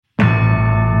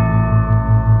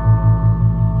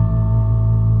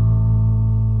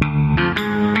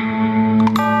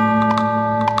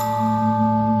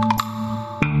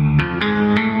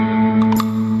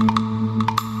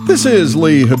This is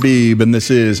Lee Habib, and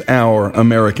this is Our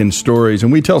American Stories,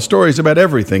 and we tell stories about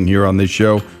everything here on this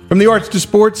show, from the arts to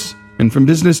sports, and from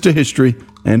business to history,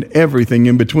 and everything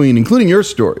in between, including your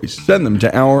stories. Send them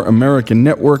to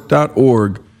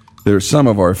OurAmericanNetwork.org. They're some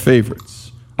of our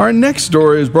favorites. Our next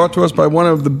story is brought to us by one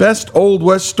of the best Old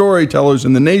West storytellers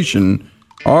in the nation,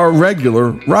 our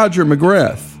regular Roger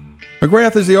McGrath.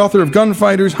 McGrath is the author of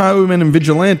Gunfighters, Highwaymen, and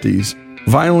Vigilantes,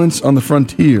 Violence on the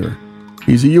Frontier.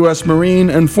 He's a U.S.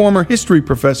 Marine and former history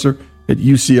professor at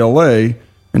UCLA,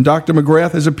 and Dr.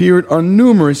 McGrath has appeared on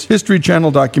numerous History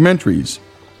Channel documentaries,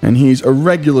 and he's a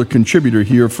regular contributor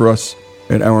here for us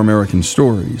at Our American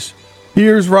Stories.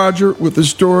 Here's Roger with the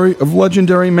story of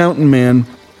legendary mountain man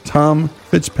Tom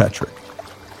Fitzpatrick.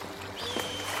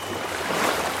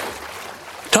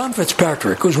 Tom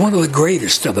Fitzpatrick was one of the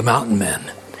greatest of the mountain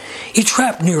men. He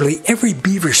trapped nearly every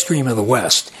beaver stream of the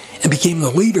West and became the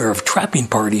leader of trapping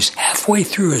parties halfway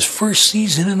through his first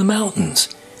season in the mountains.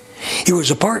 He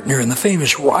was a partner in the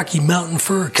famous Rocky Mountain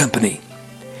Fur Company.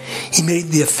 He made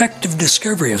the effective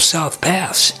discovery of South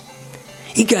Pass.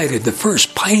 He guided the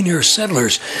first pioneer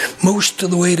settlers most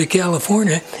of the way to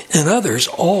California and others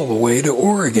all the way to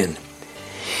Oregon.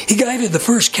 He guided the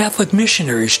first Catholic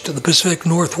missionaries to the Pacific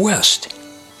Northwest.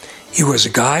 He was a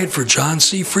guide for John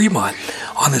C. Fremont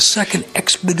on his second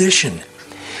expedition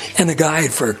and a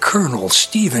guide for Colonel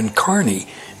Stephen Kearny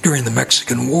during the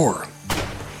Mexican War.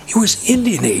 He was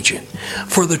Indian agent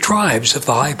for the tribes of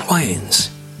the High Plains.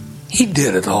 He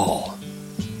did it all.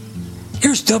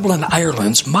 Here's Dublin,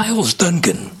 Ireland's Miles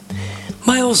Duncan.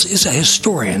 Miles is a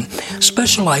historian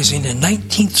specializing in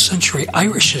 19th century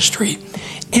Irish history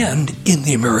and in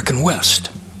the American West.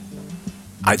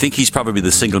 I think he's probably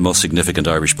the single most significant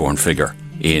Irish-born figure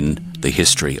in the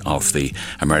history of the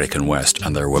American West,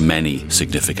 and there were many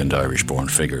significant Irish-born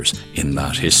figures in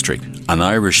that history. An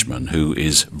Irishman who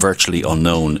is virtually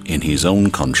unknown in his own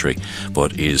country,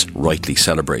 but is rightly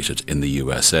celebrated in the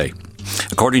USA.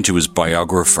 According to his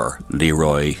biographer,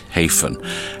 Leroy Hafen,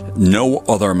 no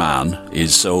other man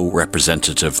is so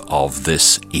representative of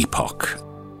this epoch.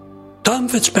 Tom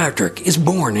Fitzpatrick is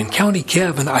born in County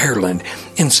Cavan, Ireland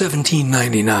in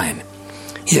 1799.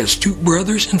 He has 2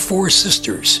 brothers and 4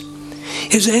 sisters.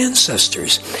 His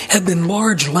ancestors had been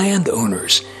large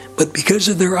landowners, but because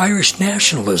of their Irish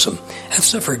nationalism, had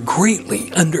suffered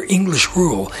greatly under English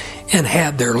rule and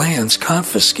had their lands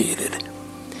confiscated.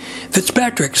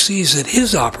 Fitzpatrick sees that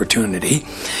his opportunity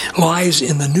lies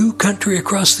in the new country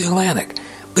across the Atlantic,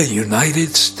 the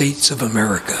United States of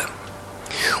America.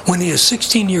 When he is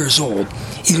 16 years old,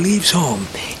 he leaves home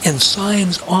and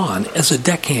signs on as a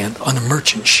deckhand on a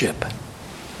merchant ship.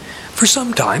 For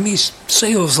some time, he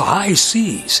sails the high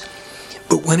seas,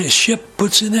 but when his ship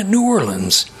puts in at New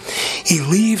Orleans, he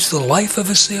leaves the life of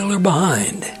a sailor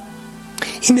behind.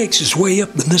 He makes his way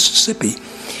up the Mississippi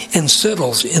and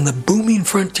settles in the booming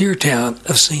frontier town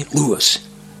of St. Louis.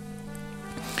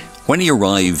 When he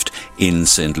arrived in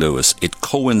St. Louis, it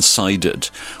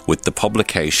coincided with the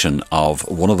publication of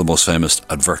one of the most famous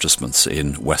advertisements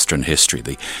in Western history,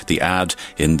 the ad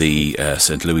in the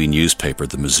St. Louis newspaper,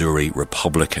 the Missouri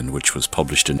Republican, which was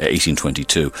published in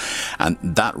 1822. And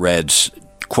that read,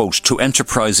 quote, "To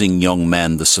enterprising young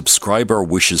men, the subscriber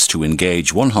wishes to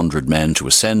engage 100 men to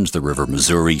ascend the River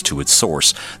Missouri to its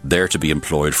source, there to be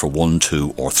employed for 1,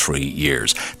 2, or 3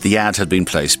 years. The ad had been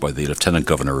placed by the Lieutenant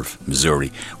Governor of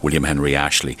Missouri, William Henry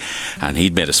Ashley, and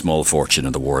he'd made a small fortune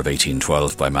in the War of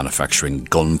 1812 by manufacturing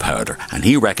gunpowder, and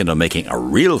he reckoned on making a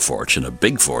real fortune, a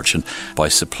big fortune, by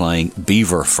supplying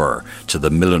beaver fur to the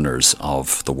milliners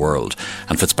of the world.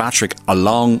 And Fitzpatrick,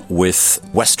 along with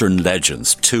Western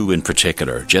legends, 2 in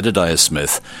particular, Jedediah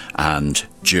Smith and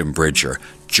Jim Bridger,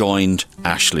 joined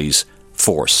Ashley's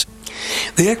force.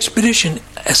 The expedition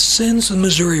ascends the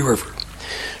Missouri River,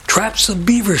 traps the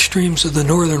beaver streams of the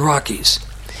northern Rockies,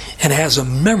 and has a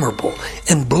memorable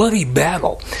and bloody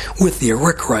battle with the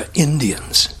Arikara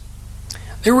Indians.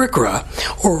 The Arikara,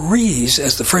 or Rees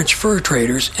as the French fur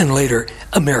traders and later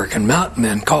American mountain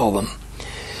men call them,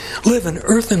 live in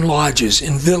earthen lodges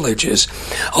in villages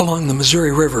along the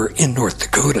Missouri River in North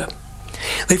Dakota.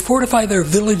 They fortify their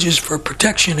villages for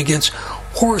protection against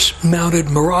horse-mounted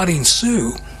marauding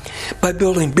Sioux by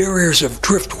building barriers of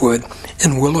driftwood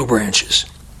and willow branches.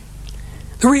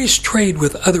 The Rees trade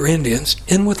with other Indians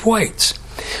and with whites,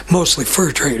 mostly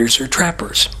fur traders or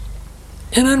trappers.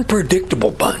 An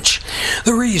unpredictable bunch,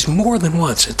 the Rees more than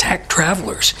once attacked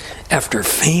travelers after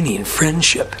feigning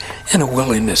friendship and a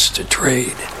willingness to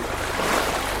trade.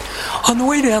 On the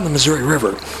way down the Missouri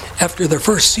River, after their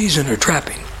first season of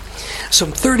trapping,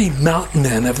 some 30 mountain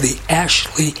men of the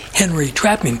Ashley Henry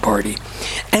trapping party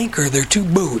anchor their 2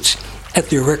 boats at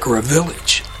the Arikara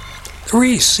village. The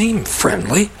Rees seem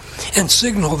friendly and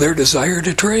signal their desire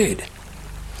to trade.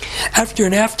 After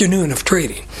an afternoon of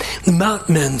trading, the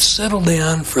mountain men settle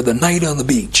down for the night on the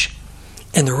beach,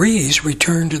 and the Rees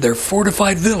return to their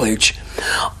fortified village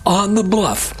on the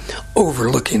bluff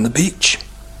overlooking the beach.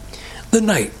 The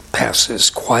night passes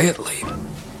quietly.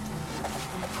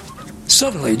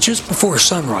 Suddenly, just before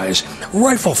sunrise,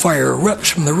 rifle fire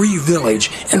erupts from the Ree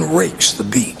village and rakes the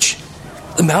beach.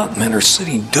 The mountain men are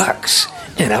sitting ducks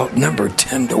and outnumbered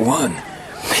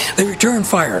 10-1. They return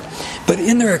fire, but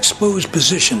in their exposed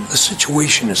position, the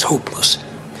situation is hopeless.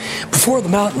 Before the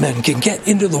mountain men can get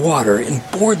into the water and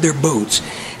board their boats,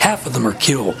 half of them are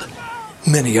killed.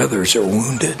 Many others are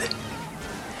wounded.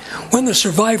 When the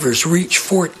survivors reach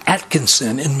Fort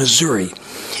Atkinson in Missouri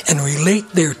and relate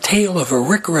their tale of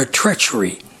Arikara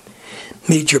treachery,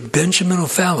 Major Benjamin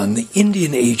O'Fallon, the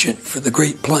Indian agent for the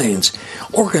Great Plains,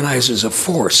 organizes a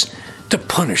force to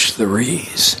punish the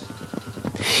Rees.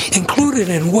 Included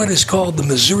in what is called the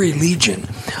Missouri Legion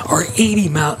are 80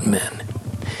 mountain men,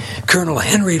 Colonel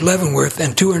Henry Leavenworth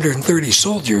and 230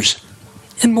 soldiers,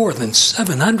 and more than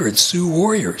 700 Sioux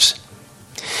warriors.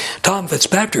 Tom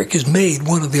Fitzpatrick is made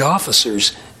one of the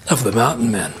officers of the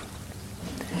mountain men.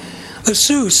 The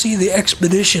Sioux see the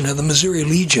expedition of the Missouri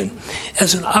Legion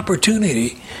as an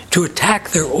opportunity to attack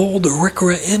their old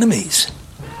Arikara enemies.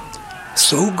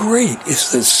 So great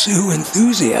is the Sioux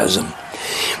enthusiasm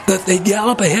that they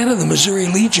gallop ahead of the Missouri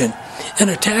Legion and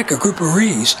attack a group of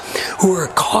Rees who are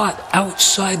caught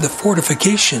outside the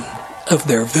fortification of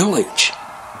their village.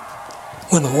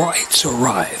 When the whites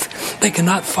arrive, they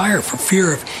cannot fire for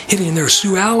fear of hitting their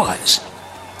Sioux allies.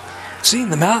 Seeing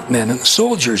the mountain men and the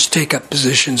soldiers take up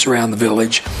positions around the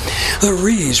village, the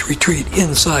Rees retreat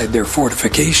inside their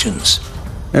fortifications.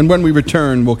 And when we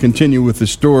return, we'll continue with the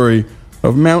story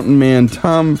of mountain man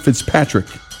Tom Fitzpatrick.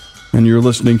 And you're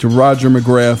listening to Roger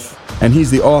McGrath, and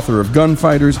he's the author of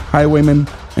Gunfighters, Highwaymen,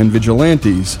 and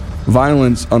Vigilantes,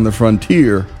 Violence on the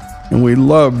Frontier. And we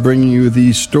love bringing you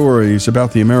these stories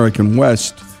about the American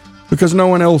West because no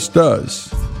one else does.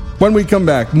 When we come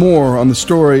back, more on the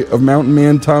story of mountain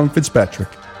man Tom Fitzpatrick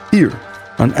here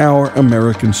on Our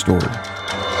American Story.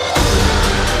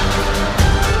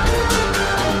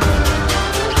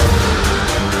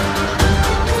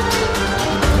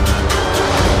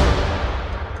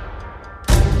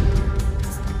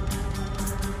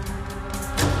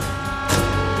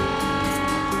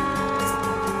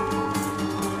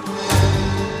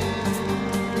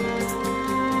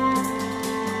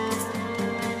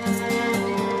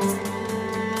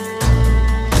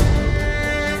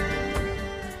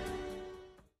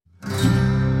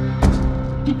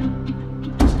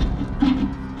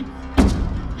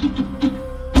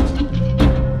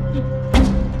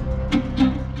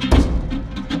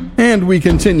 And we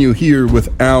continue here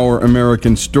with Our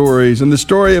American Stories and the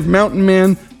story of mountain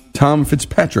man Tom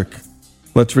Fitzpatrick.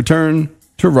 Let's return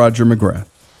to Roger McGrath.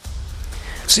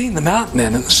 Seeing the mountain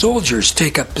men and the soldiers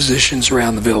take up positions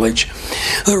around the village,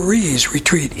 the Rees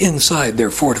retreat inside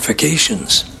their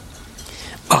fortifications.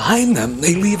 Behind them,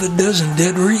 they leave a dozen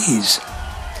dead Rees.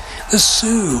 The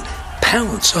Sioux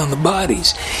pounce on the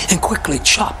bodies and quickly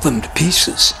chop them to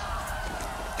pieces.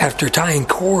 After tying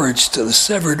cords to the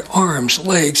severed arms,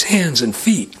 legs, hands, and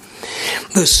feet,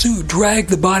 the Sioux drag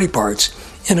the body parts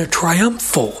in a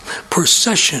triumphal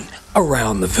procession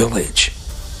around the village.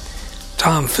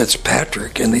 Tom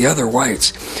Fitzpatrick and the other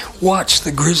whites watch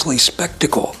the grisly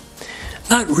spectacle,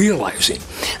 not realizing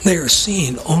they are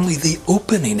seeing only the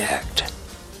opening act.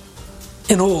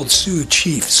 An old Sioux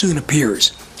chief soon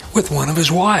appears with one of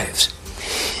his wives.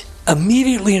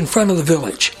 Immediately in front of the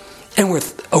village, and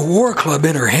with a war club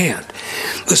in her hand,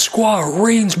 the squaw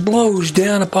rains blows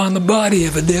down upon the body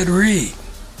of a dead Ree.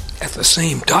 At the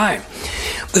same time,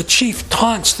 the chief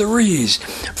taunts the Rees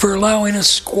for allowing a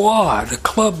squaw to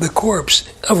club the corpse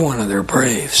of one of their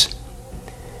braves.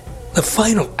 The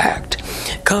final act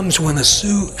comes when a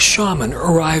Sioux shaman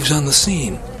arrives on the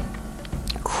scene,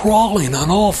 crawling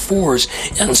on all fours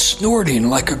and snorting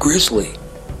like a grizzly.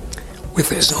 With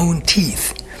his own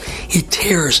teeth, he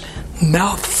tears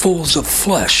mouthfuls of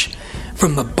flesh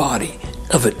from the body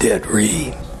of a dead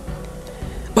Ree.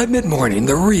 By mid-morning,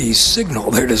 the Rees signal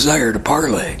their desire to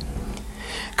parley.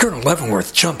 Colonel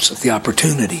Leavenworth jumps at the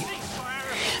opportunity.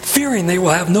 Fearing they will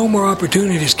have no more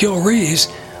opportunities to kill Rees,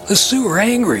 the Sioux are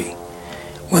angry.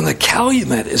 When the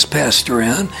calumet is passed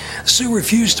around, the Sioux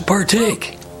refuse to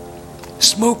partake.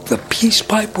 Smoke the peace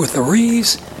pipe with the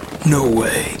Rees? No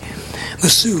way. The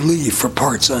Sioux leave for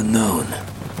parts unknown.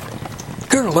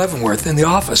 Colonel Leavenworth and the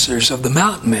officers of the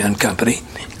Mountain Man Company,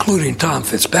 including Tom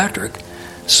Fitzpatrick,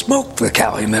 smoked the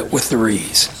calumet with the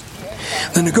Rees.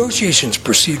 The negotiations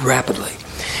proceed rapidly.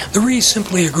 The Rees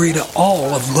simply agree to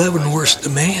all of Leavenworth's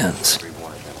demands.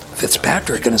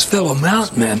 Fitzpatrick and his fellow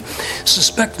mountain men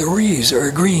suspect the Rees are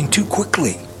agreeing too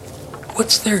quickly.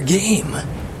 What's their game?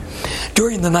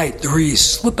 During the night, the Rees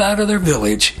slip out of their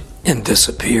village and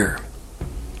disappear.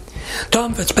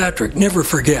 Tom Fitzpatrick never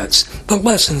forgets the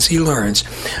lessons he learns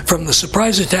from the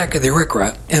surprise attack of the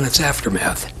Arikara and its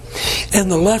aftermath, and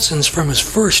the lessons from his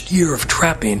first year of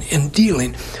trapping and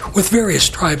dealing with various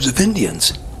tribes of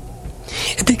Indians.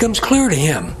 It becomes clear to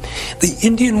him the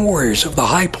Indian warriors of the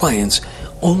high plains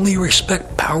only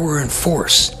respect power and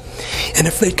force, and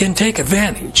if they can take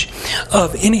advantage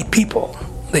of any people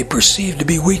they perceive to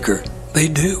be weaker, they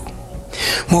do.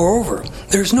 Moreover,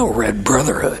 there's no red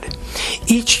brotherhood.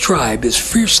 Each tribe is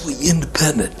fiercely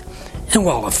independent, and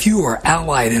while a few are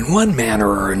allied in one manner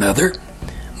or another,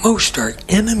 most are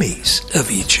enemies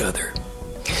of each other.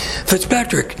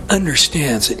 Fitzpatrick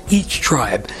understands that each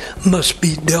tribe must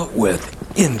be dealt with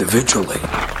individually.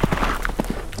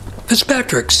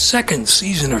 Fitzpatrick's second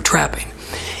season of trapping,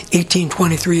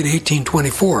 1823 to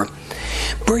 1824,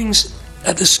 brings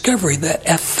a discovery that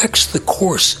affects the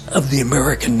course of the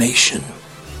American nation.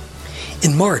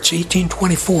 In March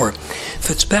 1824,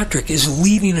 Fitzpatrick is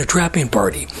leading a trapping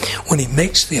party when he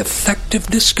makes the effective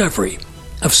discovery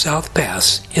of South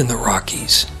Pass in the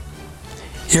Rockies.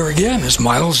 Here again is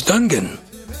Miles Dungan.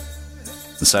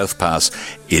 The South Pass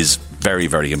is very,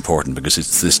 very important because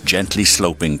it's this gently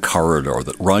sloping corridor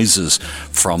that rises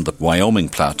from the Wyoming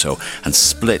Plateau and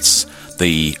splits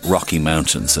the Rocky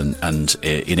Mountains. And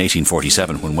in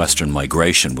 1847, when Western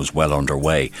migration was well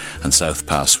underway and South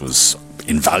Pass was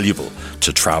invaluable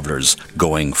to travellers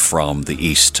going from the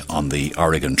east on the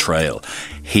Oregon Trail,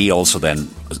 he also then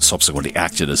subsequently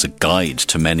acted as a guide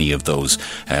to many of those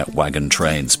wagon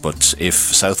trains. But if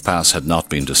South Pass had not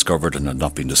been discovered, and had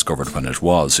not been discovered when it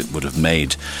would have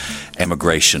made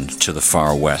emigration to the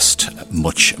far west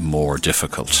much more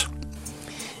difficult.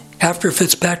 After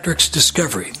Fitzpatrick's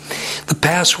discovery, the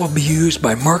pass will be used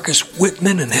by Marcus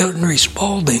Whitman and Henry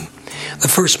Spaulding, the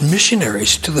first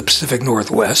missionaries to the Pacific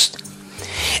Northwest,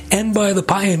 and by the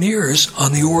pioneers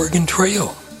on the Oregon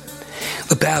Trail.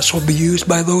 The pass will be used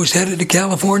by those headed to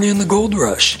California in the gold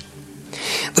rush.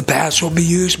 The pass will be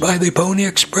used by the Pony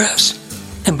Express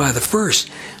and by the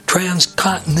first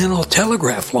transcontinental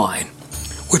telegraph line,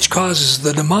 which causes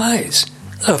the demise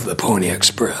of the Pony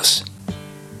Express.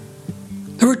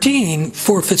 The routine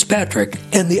for Fitzpatrick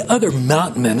and the other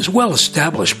mountain men is well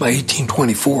established by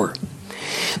 1824.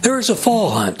 There is a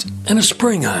fall hunt and a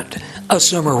spring hunt, a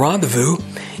summer rendezvous,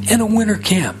 and a winter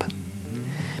camp.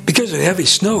 Because of heavy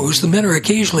snows, the men are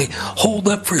occasionally holed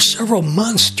up for several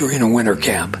months during a winter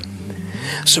camp.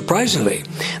 Surprisingly,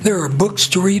 there are books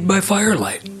to read by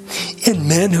firelight, and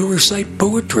men who recite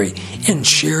poetry and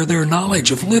share their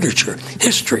knowledge of literature,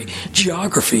 history,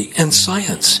 geography, and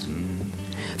science.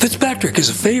 Fitzpatrick is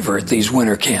a favorite at these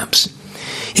winter camps.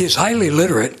 He is highly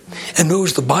literate and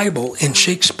knows the Bible and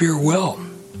Shakespeare well.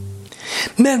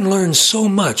 Men learn so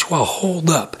much while holed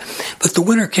up that the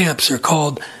winter camps are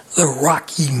called the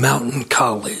Rocky Mountain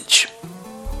College.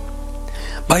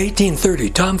 By 1830,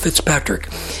 Tom Fitzpatrick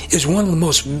is one of the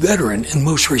most veteran and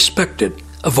most respected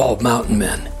of all mountain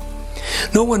men.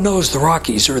 No one knows the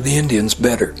Rockies or the Indians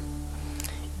better.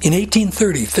 In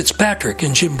 1830, Fitzpatrick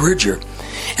and Jim Bridger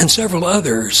and several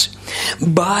others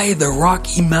buy the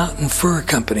Rocky Mountain Fur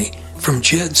Company from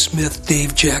Jed Smith,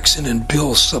 Dave Jackson, and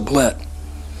Bill Sublette.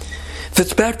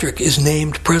 Fitzpatrick is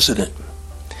named president.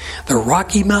 The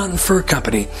Rocky Mountain Fur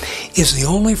Company is the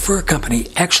only fur company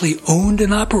actually owned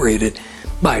and operated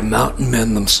by mountain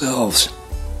men themselves.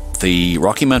 The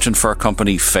Rocky Mountain Fur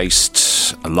Company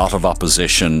faced a lot of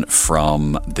opposition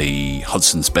from the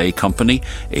Hudson's Bay Company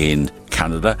in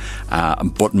Canada,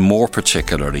 but more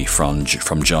particularly from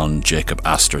John Jacob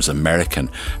Astor's American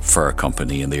Fur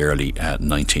Company in the early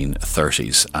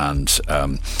 1930s. And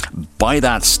by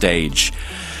that stage,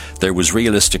 there was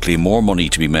realistically more money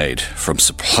to be made from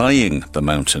supplying the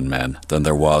mountain men than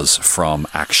there was from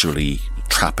actually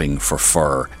trapping for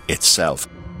fur itself.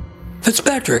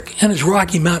 Fitzpatrick and his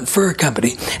Rocky Mountain Fur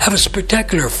Company have a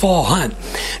spectacular fall hunt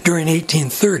during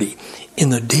 1830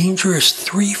 in the dangerous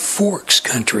Three Forks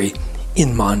country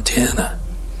in Montana.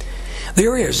 The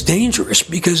area is dangerous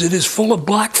because it is full of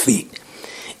Blackfeet,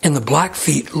 and the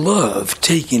Blackfeet love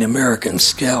taking American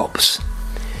scalps.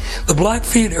 The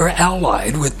Blackfeet are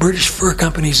allied with British fur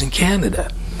companies in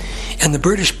Canada, and the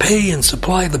British pay and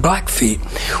supply the Blackfeet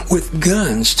with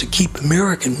guns to keep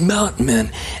American mountain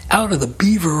men out of the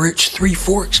beaver-rich Three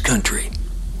Forks country.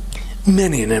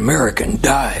 Many an American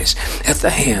dies at the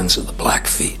hands of the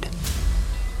Blackfeet.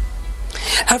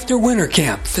 After winter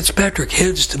camp, Fitzpatrick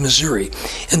heads to Missouri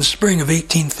in the spring of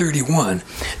 1831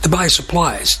 to buy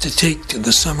supplies to take to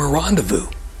the summer rendezvous.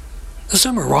 The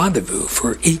summer rendezvous for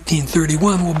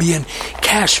 1831 will be in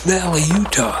Cache Valley,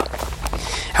 Utah.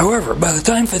 However, by the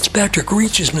time Fitzpatrick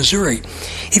reaches Missouri,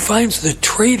 he finds the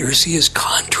traders he is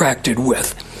contracted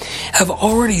with have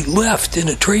already left in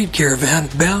a trade caravan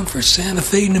bound for Santa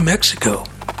Fe, New Mexico.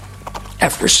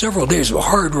 After several days of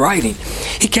hard riding,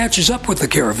 he catches up with the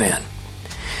caravan.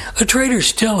 The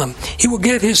traders tell him he will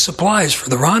get his supplies for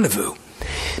the rendezvous,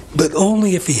 but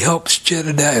only if he helps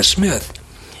Jedediah Smith,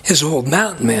 his old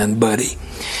mountain man buddy,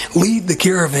 lead the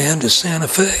caravan to Santa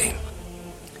Fe.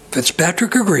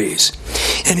 Fitzpatrick agrees,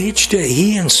 and each day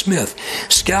he and Smith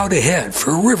scout ahead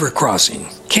for river crossing,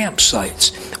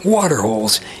 campsites, water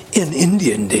holes, and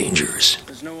Indian dangers.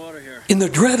 There's no water here. In the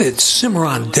dreaded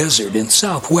Cimarron Desert in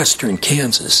southwestern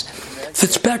Kansas,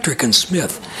 Fitzpatrick and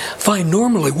Smith find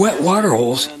normally wet water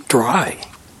holes dry.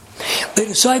 They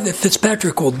decide that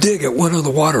Fitzpatrick will dig at one of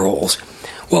the water holes,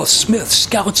 while Smith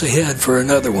scouts ahead for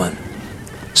another one.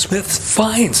 Smith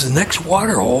finds the next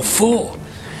water hole full,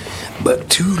 but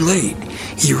too late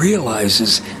he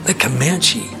realizes the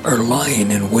Comanche are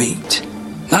lying in wait,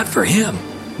 not for him,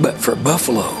 but for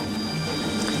buffalo.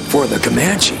 For the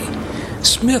Comanche,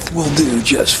 Smith will do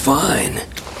just fine.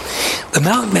 The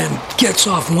mountain man gets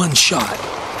off one shot,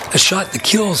 a shot that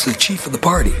kills the chief of the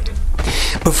party,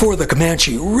 before the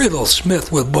Comanche riddle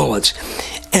Smith with bullets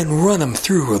and run him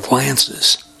through with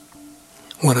lances.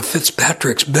 One of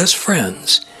Fitzpatrick's best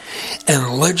friends and a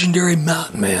legendary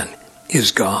mountain man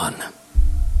is gone.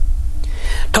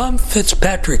 Tom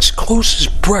Fitzpatrick's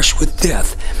closest brush with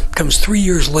death comes 3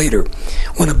 years later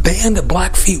when a band of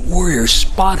Blackfeet warriors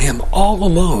spot him all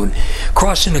alone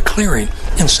crossing a clearing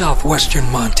in southwestern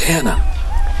Montana.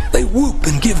 They whoop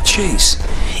and give chase,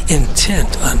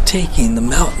 intent on taking the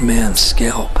mountain man's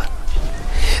scalp.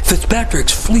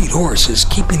 Fitzpatrick's fleet horse is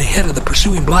keeping ahead of the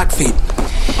pursuing Blackfeet,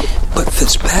 but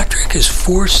Fitzpatrick is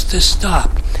forced to stop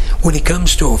when he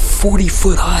comes to a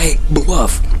 40-foot-high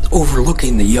bluff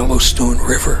overlooking the Yellowstone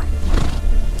River.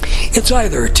 It's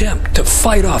either attempt to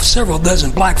fight off several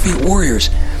dozen Blackfeet warriors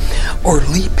or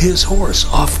leap his horse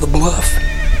off the bluff.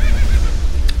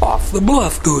 Off the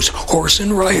bluff goes horse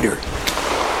and rider.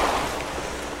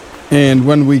 And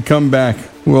when we come back,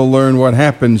 we'll learn what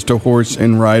happens to horse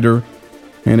and rider.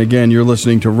 And again, you're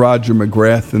listening to Roger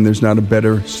McGrath, and there's not a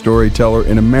better storyteller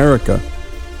in America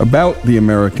about the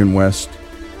American West.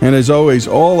 And as always,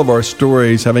 all of our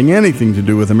stories having anything to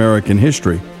do with American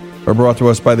history are brought to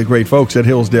us by the great folks at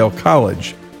Hillsdale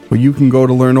College, where you can go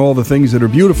to learn all the things that are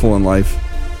beautiful in life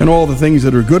and all the things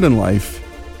that are good in life.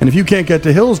 And if you can't get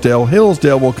to Hillsdale,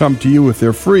 Hillsdale will come to you with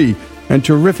their free and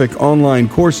terrific online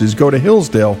courses. Go to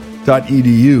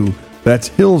hillsdale.edu. That's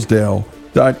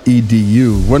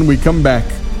hillsdale.edu. When we come back,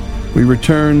 we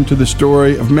return to the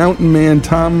story of mountain man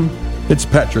Tom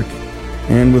Fitzpatrick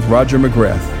and with Roger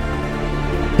McGrath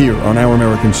here on Our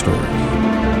American Stories.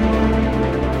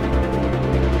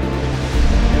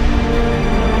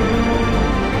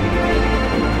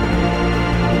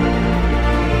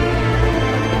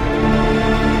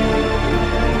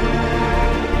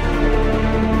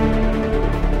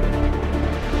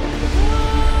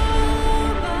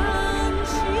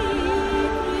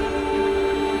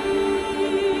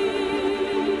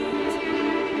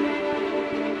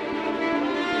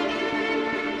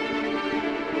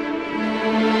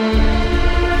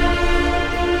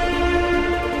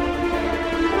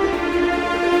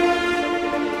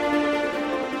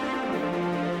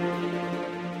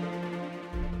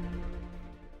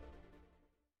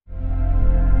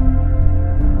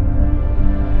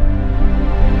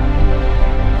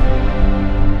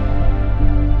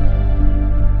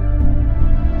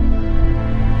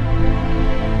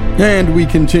 And we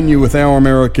continue with Our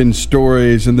American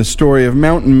Stories and the story of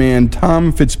mountain man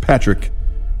Tom Fitzpatrick.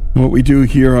 And what we do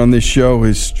here on this show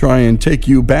is try and take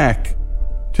you back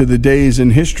to the days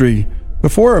in history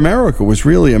before America was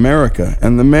really America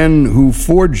and the men who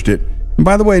forged it. And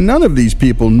by the way, none of these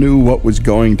people knew what was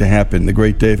going to happen. The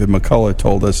great David McCullough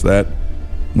told us that.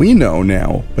 We know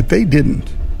now, but they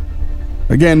didn't.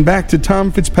 Again, back to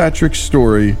Tom Fitzpatrick's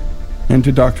story and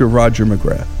to Dr. Roger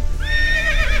McGrath.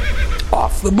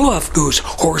 Off the bluff goes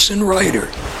horse and rider.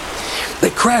 They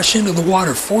crash into the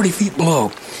water 40 feet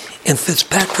below, and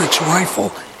Fitzpatrick's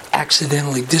rifle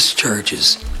accidentally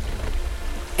discharges.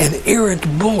 An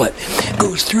errant bullet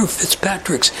goes through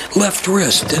Fitzpatrick's left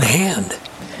wrist and hand.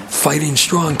 Fighting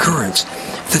strong currents,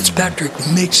 Fitzpatrick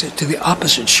makes it to the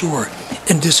opposite shore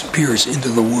and disappears into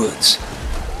the woods.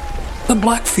 The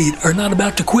Blackfeet are not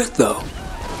about to quit, though.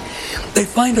 They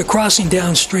find a crossing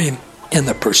downstream and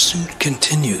the pursuit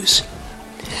continues.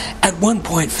 At one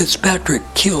point, Fitzpatrick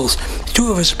kills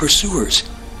 2 of his pursuers,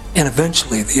 and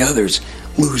eventually the others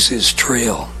lose his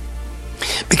trail.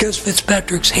 Because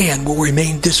Fitzpatrick's hand will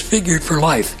remain disfigured for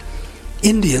life,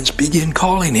 Indians begin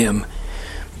calling him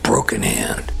Broken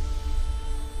Hand.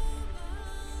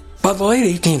 By the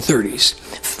late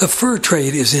 1830s, the fur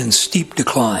trade is in steep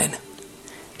decline.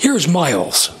 Here's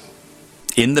Miles.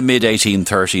 In the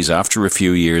mid-1830s, after a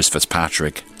few years,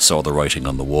 Fitzpatrick saw the writing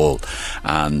on the wall,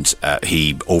 and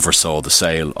he oversaw the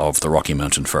sale of the Rocky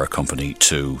Mountain Fur Company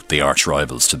to the arch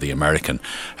rivals, to the American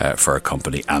Fur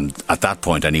Company. And at that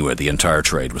point, anyway, the entire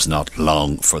trade was not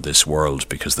long for this world,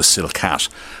 because the silk hat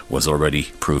was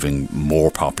already proving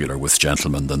more popular with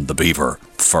gentlemen than the beaver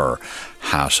fur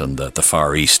hat, and the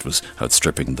Far East was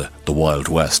outstripping the Wild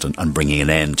West and bringing an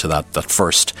end to that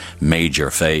first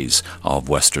major phase of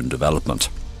Western development.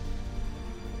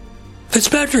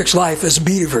 Fitzpatrick's life as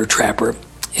beaver trapper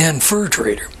and fur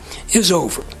trader is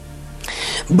over,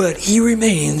 but he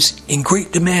remains in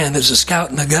great demand as a scout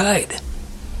and a guide.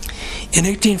 In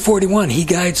 1841, he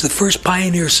guides the first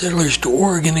pioneer settlers to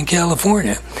Oregon and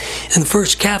California, and the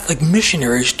first Catholic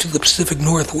missionaries to the Pacific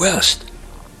Northwest.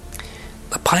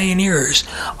 The pioneers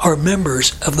are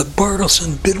members of the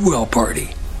Bartleson-Bidwell Party.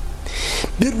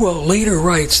 Bidwell later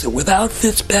writes that without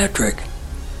Fitzpatrick,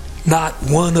 not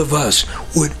one of us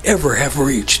would ever have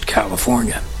reached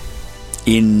California.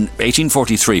 In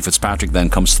 1843, Fitzpatrick then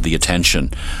comes to the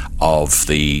attention of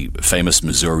the famous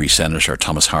Missouri Senator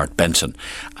Thomas Hart Benton,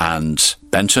 and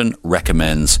Benton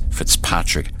recommends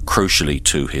Fitzpatrick crucially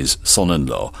to his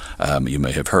son-in-law. You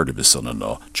may have heard of his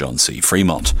son-in-law, John C.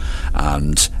 Fremont,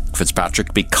 and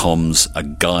Fitzpatrick becomes a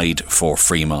guide for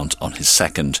Fremont on his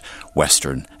second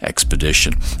Western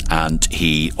expedition, and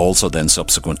he also then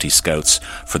subsequently scouts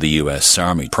for the US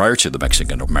Army prior to the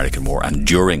Mexican-American War and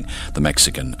during the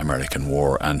Mexican-American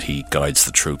War, and he guides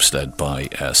the troops led by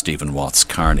Stephen Watts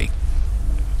Kearny.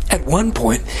 At one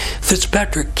point,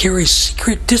 Fitzpatrick carries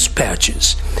secret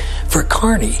dispatches for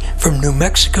Kearny from New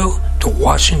Mexico to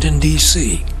Washington,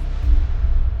 D.C.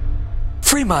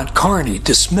 Fremont, Kearny,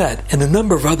 De Smet, and a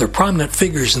number of other prominent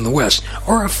figures in the West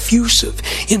are effusive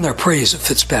in their praise of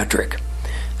Fitzpatrick.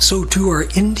 So too are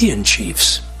Indian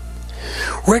chiefs.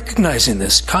 Recognizing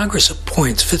this, Congress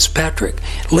appoints Fitzpatrick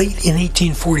late in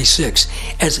 1846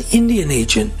 as Indian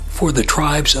agent for the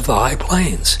tribes of the High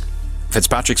Plains.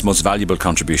 Fitzpatrick's most valuable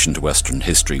contribution to Western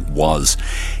history was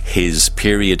his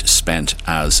period spent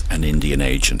as an Indian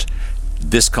agent.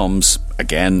 This comes,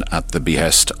 again, at the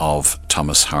behest of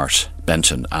Thomas Hart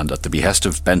Benton, and at the behest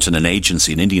of Benton, an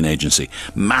Indian agency,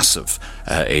 massive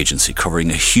agency covering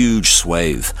a huge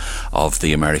swathe of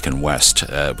the American West,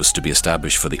 was to be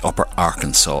established for the upper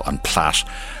Arkansas and Platte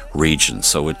region.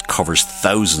 So it covers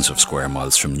thousands of square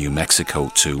miles from New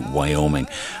Mexico to Wyoming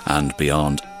and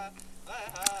beyond.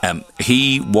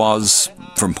 He was,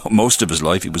 for most of his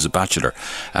life, he was a bachelor,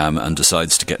 and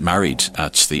decides to get married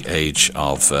at the age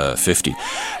of 50.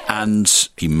 And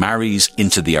he marries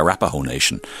into the Arapaho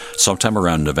Nation sometime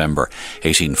around November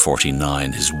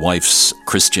 1849. His wife's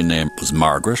Christian name was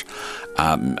Margaret,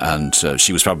 and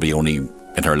she was probably only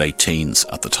in her late teens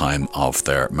at the time of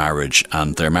their marriage.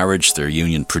 And their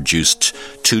union produced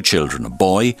 2 children, a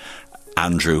boy,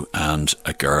 Andrew, and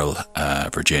a girl,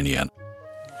 Virginia.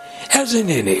 As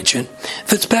Indian agent,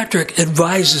 Fitzpatrick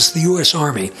advises the U.S.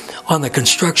 Army on the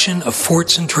construction of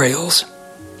forts and trails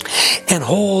and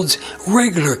holds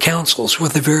regular councils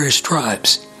with the various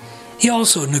tribes. He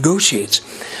also negotiates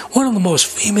one of the most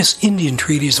famous Indian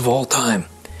treaties of all time,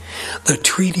 the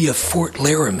Treaty of Fort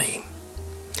Laramie.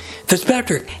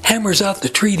 Fitzpatrick hammers out the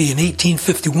treaty in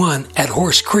 1851 at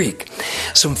Horse Creek,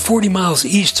 some 40 miles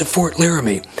east of Fort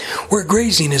Laramie, where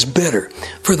grazing is better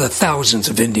for the thousands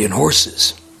of Indian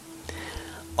horses.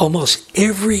 Almost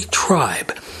every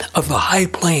tribe of the High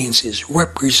Plains is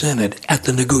represented at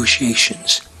the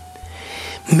negotiations,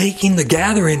 making the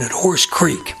gathering at Horse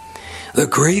Creek the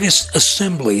greatest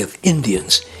assembly of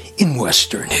Indians in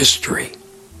Western history.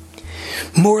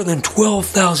 More than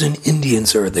 12,000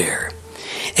 Indians are there,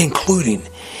 including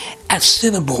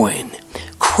Assiniboine,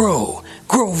 Crow,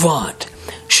 Gros Ventre,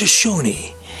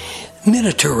 Shoshone,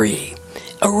 Minnetaree,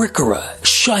 Arikara,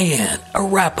 Cheyenne,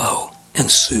 Arapaho,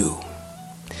 and Sioux.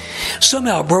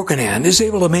 Somehow, Broken Hand is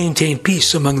able to maintain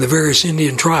peace among the various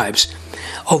Indian tribes,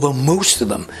 although most of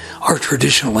them are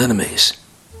traditional enemies.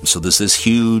 So there's this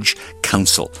huge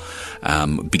council,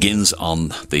 begins on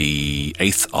the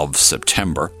 8th of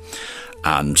September,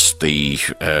 and the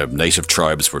native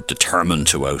tribes were determined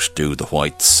to outdo the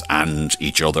whites and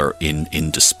each other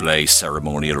in display.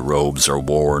 Ceremonial robes are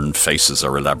worn, faces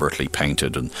are elaborately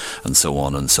painted, and so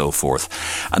on and so forth.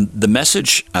 And the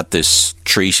message at these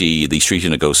treaty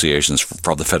negotiations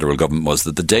for the federal government was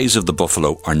that the days of the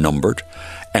buffalo are numbered.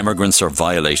 Emigrants are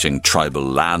violating tribal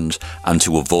land, and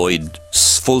to avoid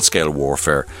full-scale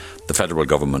warfare, the federal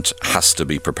government has to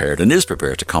be prepared and is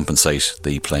prepared to compensate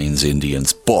the Plains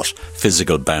Indians, but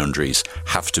physical boundaries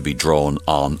have to be drawn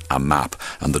on a map,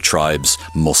 and the tribes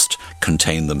must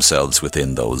contain themselves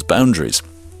within those boundaries.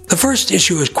 The first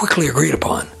issue is quickly agreed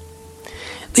upon.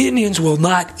 The Indians will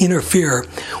not interfere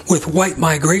with white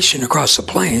migration across the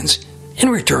plains in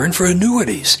return for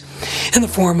annuities in the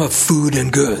form of food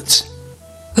and goods.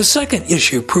 The second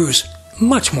issue proves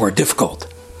much more difficult.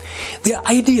 The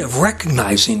idea of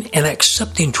recognizing and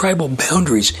accepting tribal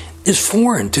boundaries is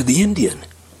foreign to the Indian.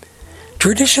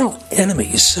 Traditional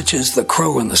enemies, such as the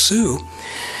Crow and the Sioux,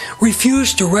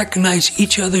 refuse to recognize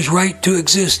each other's right to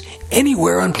exist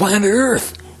anywhere on planet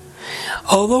Earth.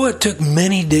 Although it took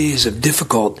many days of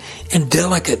difficult and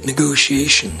delicate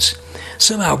negotiations,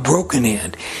 somehow Broken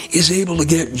Hand is able to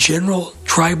get general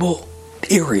tribal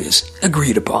areas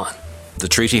agreed upon. The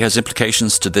treaty has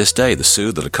implications to this day. The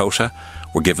Sioux, the Dakota,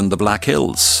 were given the Black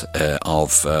Hills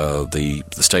of the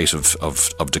state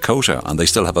of Dakota, and they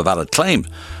still have a valid claim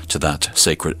to that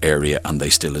sacred area, and they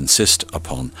still insist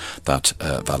upon that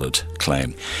valid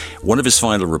claim. One of his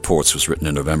final reports was written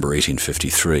in November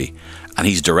 1853, and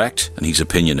he's direct and he's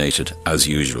opinionated as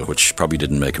usual, which probably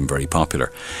didn't make him very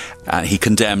popular. He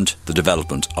condemned the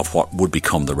development of what would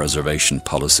become the reservation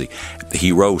policy.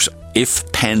 He wrote, "If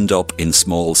penned up in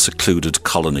small secluded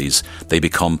colonies, they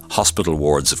become hospital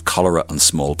wards of cholera and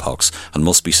smallpox and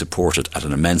must be supported at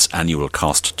an immense annual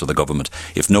cost to the government.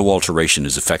 If no alteration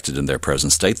is effected in their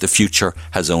present state, the future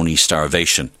has only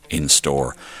starvation in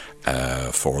store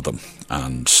for them."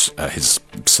 And his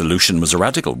solution was a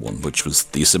radical one, which was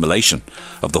the assimilation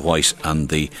of the white and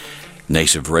the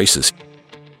native races.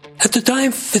 At the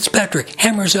time Fitzpatrick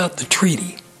hammers out the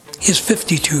treaty, he is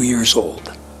 52 years old.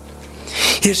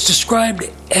 He is described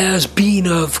as being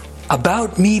of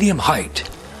about medium height,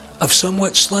 of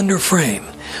somewhat slender frame,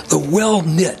 though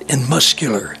well-knit and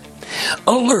muscular,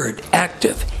 alert,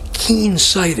 active,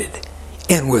 keen-sighted,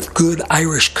 and with good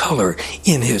Irish color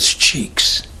in his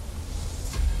cheeks.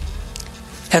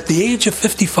 At the age of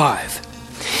 55,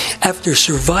 after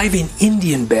surviving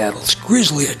Indian battles,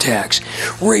 grizzly attacks,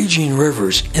 raging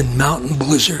rivers, and mountain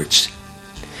blizzards,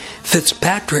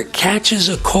 Fitzpatrick catches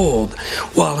a cold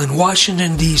while in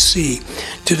Washington, D.C.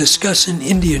 to discuss an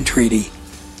Indian treaty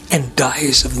and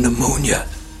dies of pneumonia.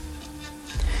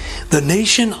 The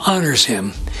nation honors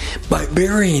him by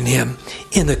burying him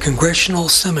in the Congressional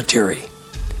Cemetery,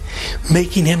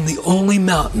 making him the only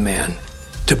mountain man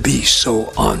to be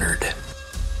so honored.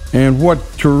 And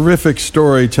what terrific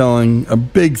storytelling. A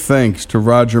big thanks to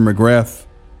Roger McGrath.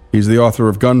 He's the author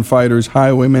of Gunfighters,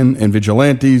 Highwaymen, and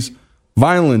Vigilantes,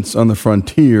 Violence on the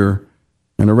Frontier,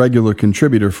 and a regular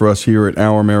contributor for us here at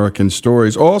Our American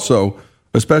Stories. Also,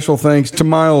 a special thanks to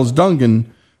Miles Dungan.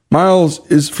 Miles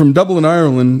is from Dublin,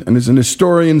 Ireland, and is an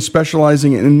historian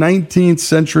specializing in 19th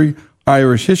century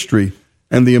Irish history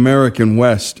and the American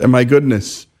West. And my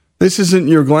goodness, this isn't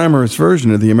your glamorous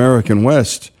version of the American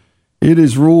West. It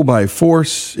is ruled by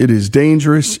force, it is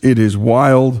dangerous, it is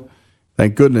wild.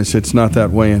 Thank goodness it's not that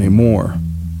way anymore.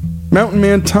 Mountain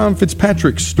Man Tom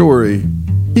Fitzpatrick's story,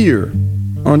 here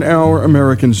on Our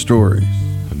American Stories.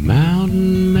 A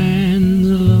mountain man's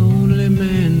a lonely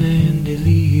man and he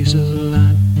leaves a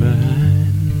lot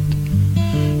behind.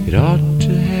 It ought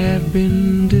to have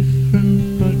been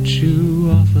different, but you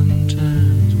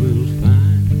oftentimes will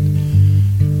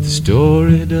find the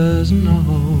story doesn't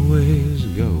always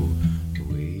go.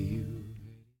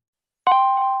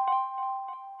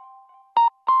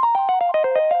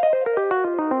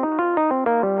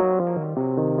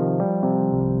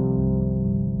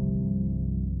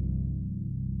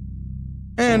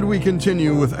 And we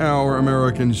continue with Our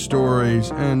American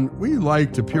Stories, and we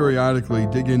like to periodically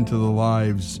dig into the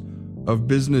lives of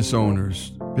business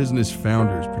owners, business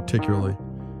founders particularly.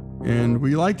 And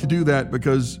we like to do that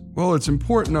because, well, it's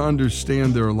important to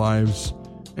understand their lives,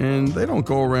 and they don't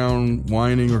go around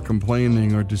whining or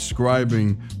complaining or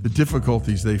describing the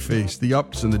difficulties they face, the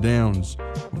ups and the downs.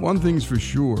 One thing's for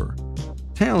sure,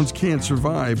 towns can't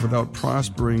survive without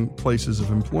prospering places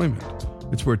of employment.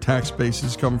 It's where tax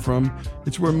bases come from.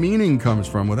 It's where meaning comes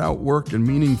from. Without work and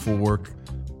meaningful work,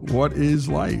 what is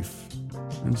life?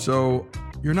 And so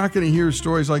you're not going to hear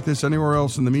stories like this anywhere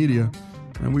else in the media.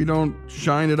 And we don't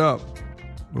shine it up,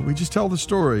 but we just tell the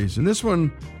stories. And this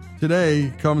one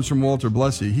today comes from Walter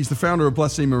Blessey. He's the founder of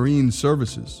Blessey Marine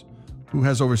Services, who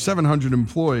has over 700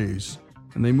 employees,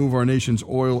 and they move our nation's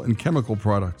oil and chemical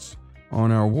products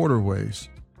on our waterways.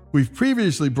 We've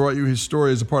previously brought you his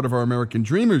story as a part of our American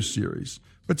Dreamers series,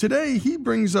 but today he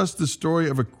brings us the story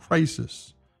of a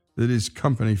crisis that his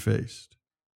company faced.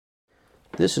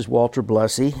 This is Walter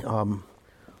Blessey,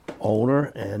 owner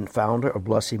and founder of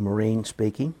Blessey Marine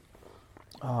speaking.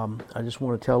 I just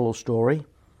want to tell a little story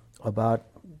about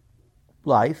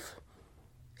life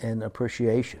and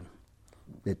appreciation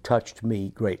that touched me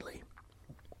greatly.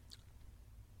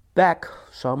 Back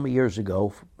some years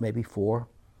ago, maybe 4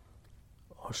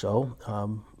 or so,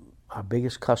 our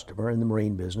biggest customer in the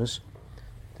marine business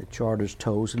that charters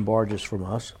tows and barges from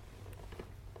us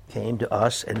came to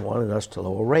us and wanted us to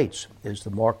lower rates as the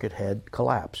market had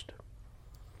collapsed.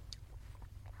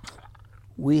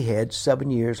 We had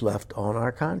 7 years left on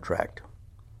our contract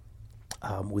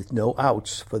with no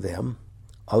outs for them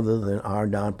other than our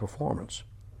non-performance.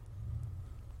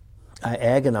 I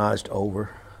agonized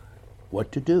over what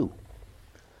to do,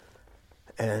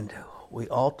 and we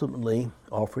ultimately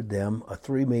offered them a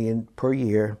 $3 million per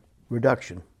year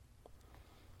reduction.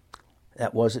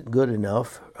 That wasn't good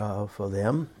enough for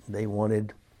them. They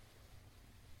wanted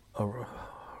a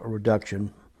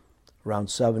reduction around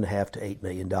 $7.5 to $8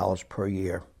 million per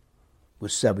year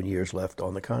with 7 years left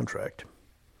on the contract.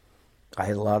 I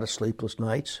had a lot of sleepless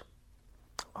nights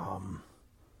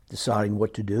deciding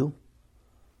what to do.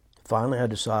 Finally, I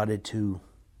decided to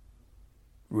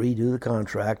redo the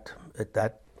contract at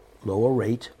that lower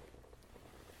rate,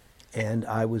 and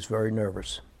I was very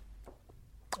nervous.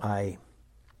 I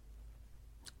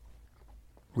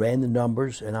ran the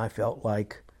numbers, and I felt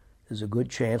like there's a good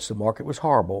chance the market was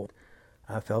horrible.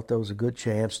 I felt there was a good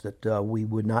chance that we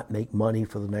would not make money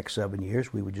for the next 7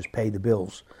 years. We would just pay the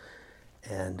bills.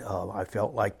 And I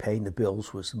felt like paying the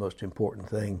bills was the most important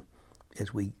thing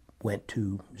as we went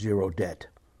to zero debt.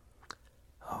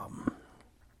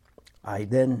 I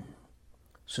then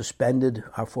suspended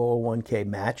our 401k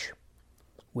match,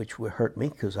 which would hurt me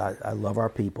because I love our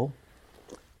people.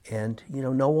 And,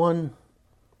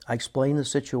 I explained the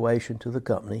situation to the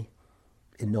company,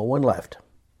 and no one left.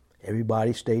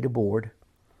 Everybody stayed aboard,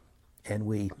 and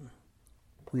we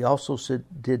also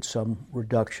did some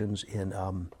reductions in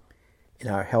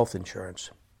our health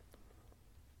insurance.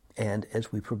 And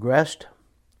as we progressed,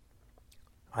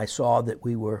 I saw that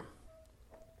we were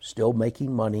still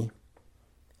making money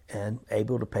and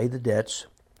able to pay the debts,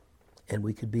 and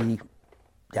we could be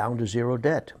down to zero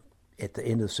debt at the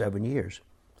end of 7 years.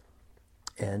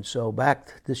 And so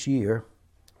back this year,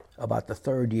 about the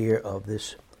third year of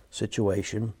this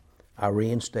situation, I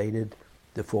reinstated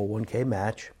the 401k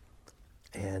match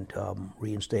and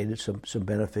reinstated some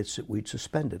benefits that we'd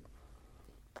suspended.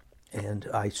 And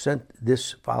I sent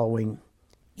this following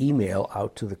email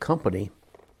out to the company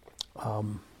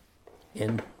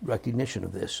in recognition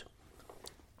of this.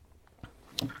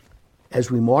 As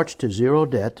we marched to zero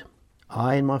debt,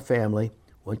 I and my family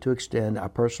want to extend our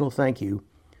personal thank you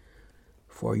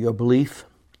for your belief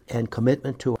and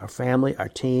commitment to our family, our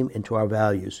team, and to our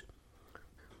values.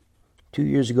 2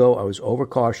 years ago, I was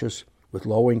overcautious with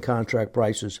lowering contract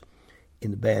prices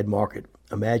in the bad market.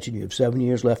 Imagine you have 7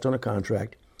 years left on a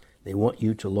contract. They want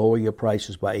you to lower your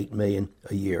prices by $8 million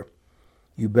a year.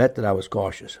 You bet that I was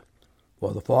cautious.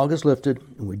 Well, the fog has lifted,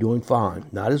 and we're doing fine.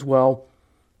 Not as well,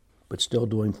 but still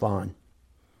doing fine.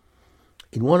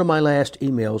 In one of my last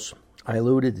emails, I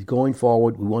alluded that going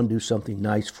forward, we want to do something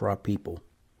nice for our people.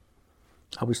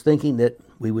 I was thinking that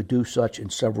we would do such in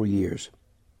several years.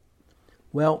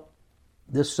 Well,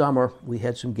 this summer, we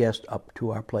had some guests up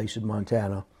to our place in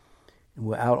Montana, and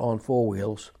we're out on four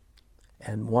wheels,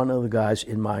 and one of the guys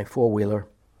in my four-wheeler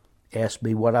asked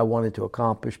me what I wanted to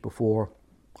accomplish before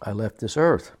I left this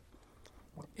earth.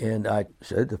 And I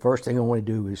said the first thing I want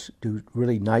to do is do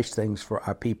really nice things for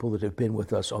our people that have been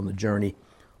with us on the journey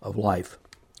of life.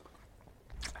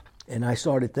 And I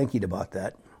started thinking about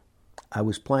that. I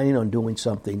was planning on doing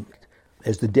something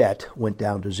as the debt went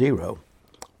down to zero.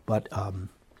 But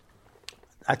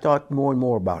I thought more and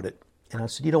more about it. And I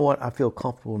said, you know what, I feel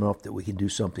comfortable enough that we can do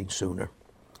something sooner.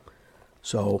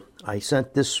 So I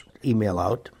sent this email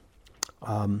out.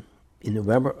 In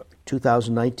November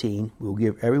 2019, we'll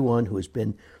give everyone who has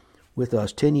been with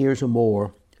us 10 years or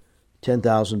more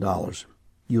 $10,000.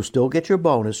 You'll still get your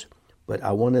bonus, but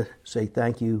I want to say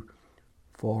thank you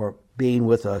for being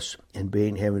with us and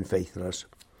having faith in us.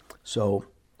 So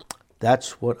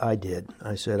that's what I did.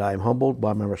 I said, I am humbled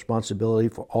by my responsibility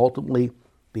for ultimately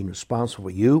being responsible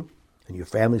for you and your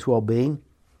family's well-being.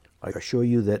 I assure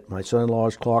you that my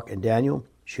son-in-laws, Clark and Daniel,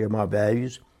 share my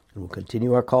values and will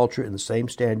continue our culture in the same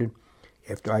standard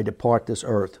after I depart this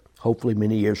earth, hopefully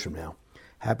many years from now.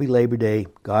 Happy Labor Day.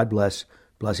 God bless.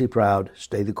 Bless you proud.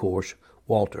 Stay the course.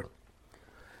 Walter.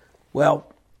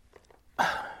 Well,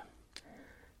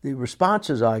 the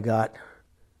responses I got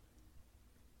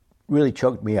really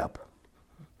choked me up.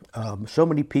 So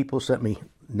many people sent me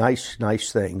nice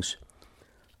things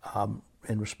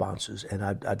and responses, and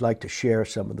I'd like to share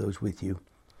some of those with you.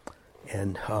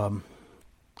 And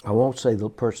I won't say the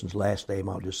person's last name,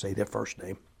 I'll just say their first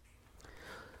name.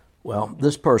 Well,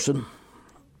 this person,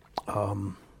 a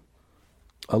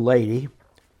lady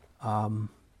that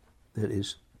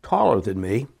is taller than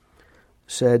me,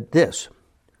 said this: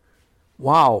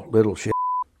 "Wow, little shit.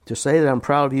 To say that I'm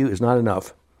proud of you is not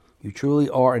enough. You truly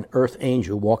are an earth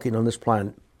angel walking on this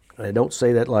planet, and I don't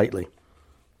say that lightly.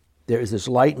 There is this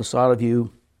light inside of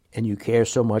you, and you care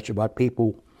so much about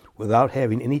people without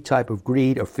having any type of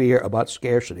greed or fear about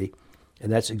scarcity,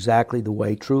 and that's exactly the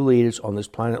way true leaders on this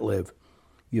planet live.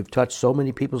 You've touched so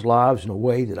many people's lives in a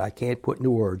way that I can't put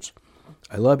into words.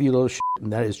 I love you, little shit,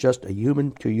 and that is just a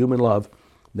human-to-human love,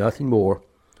 nothing more.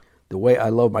 The way I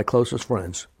love my closest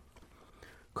friends."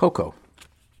 Coco.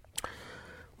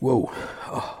 Whoa.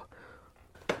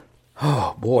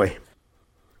 Oh, boy.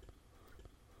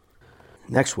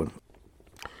 Next one.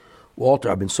 "Walter,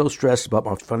 I've been so stressed about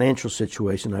my financial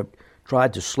situation, I've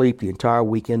tried to sleep the entire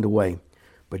weekend away.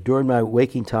 But during my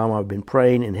waking time, I've been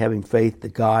praying and having faith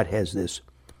that God has this,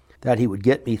 that He would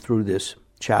get me through this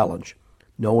challenge,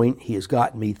 knowing He has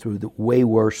gotten me through the way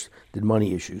worse than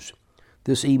money issues.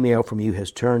 This email from you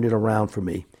has turned it around for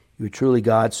me. You are truly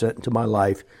God sent into my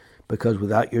life, because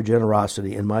without your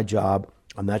generosity and my job,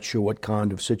 I'm not sure what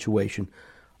kind of situation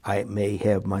I may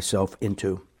have myself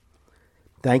into.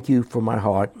 Thank you from my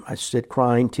heart. I sit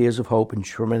crying tears of hope and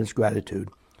tremendous gratitude.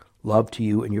 Love to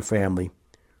you and your family.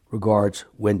 Regards,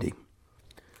 Wendy."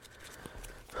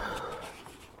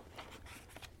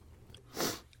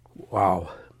 Wow.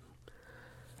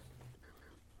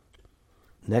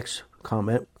 Next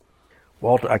comment.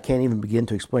 "Walter, I can't even begin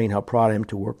to explain how proud I am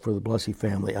to work for the Blessy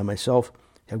family. I myself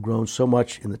have grown so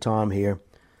much in the time here.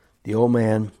 The old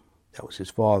man," that was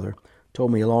his father,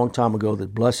 "told me a long time ago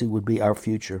that Blessy would be our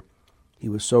future. He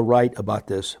was so right about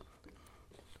this."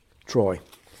 Troy.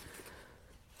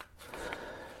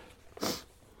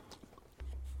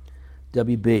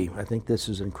 WB, I think this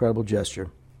is an incredible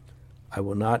gesture. I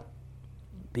will not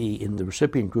be in the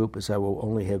recipient group, as I will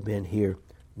only have been here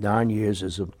 9 years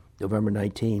as of November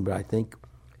 19, but I think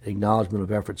the acknowledgement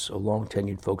of efforts of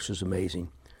long-tenured folks is amazing.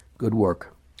 Good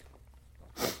work.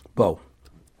 Bo.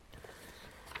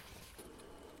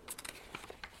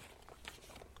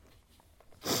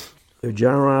 "Your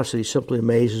generosity simply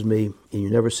amazes me, and you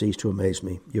never cease to amaze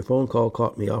me. Your phone call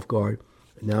caught me off guard,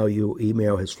 and now your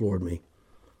email has floored me.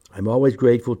 I'm always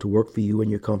grateful to work for you and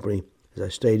your company. As I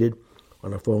stated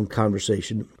on our phone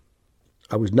conversation,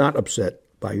 I was not upset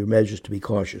by your measures to be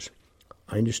cautious.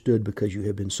 I understood because you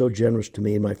have been so generous to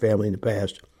me and my family in the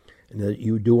past, and that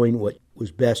you were doing what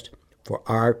was best for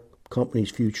our company's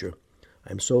future.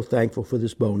 I am so thankful for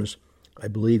this bonus. I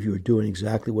believe you are doing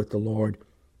exactly what the Lord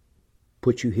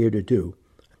put you here to do.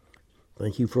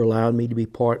 Thank you for allowing me to be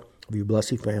part of your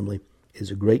blessed family. It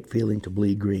is a great feeling to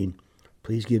bleed green.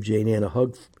 Please give Jane Ann a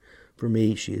hug for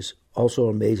me. She is also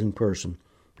an amazing person.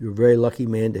 You're a very lucky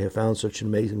man to have found such an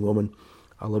amazing woman.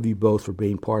 I love you both for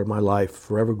being part of my life.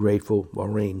 Forever grateful,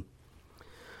 Maureen."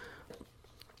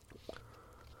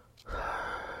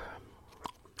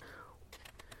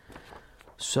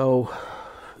 So,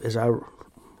 as I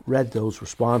read those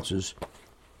responses,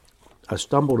 I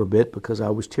stumbled a bit because I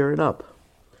was tearing up.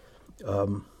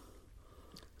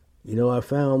 I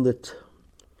found that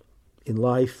in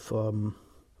life,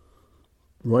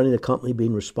 running a company,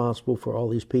 being responsible for all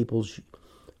these people,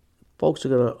 folks are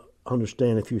going to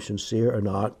understand if you're sincere or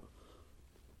not.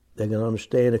 They're going to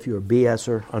understand if you're a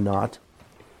BSer or not.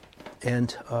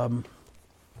 And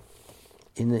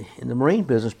in the marine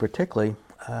business particularly,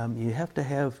 you have to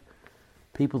have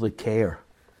people that care.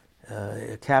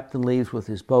 A captain leaves with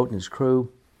his boat and his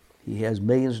crew. He has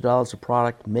millions of dollars of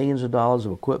product, millions of dollars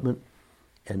of equipment,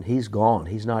 and he's gone.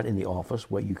 He's not in the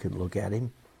office where you can look at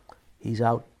him. He's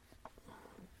out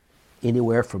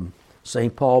anywhere from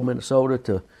St. Paul, Minnesota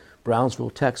to Brownsville,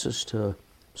 Texas to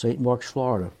St. Marks,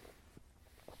 Florida.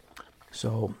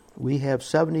 So we have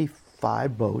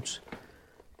 75 boats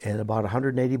and about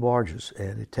 180 barges,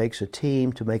 and it takes a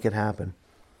team to make it happen.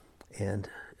 And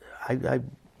I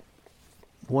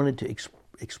wanted to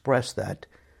express that.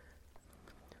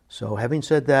 So having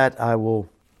said that, I will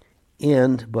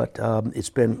end, but it's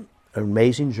been an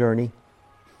amazing journey,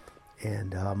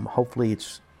 and hopefully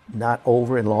it's not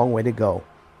over and a long way to go.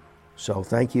 So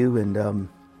thank you, and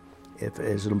if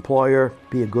as an employer,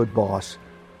 be a good boss,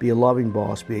 be a loving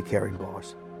boss, be a caring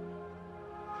boss.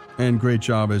 And great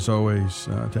job, as always,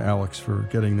 to Alex for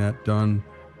getting that done.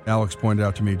 Alex pointed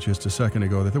out to me just a second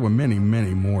ago that there were many,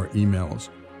 many more emails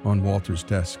on Walter's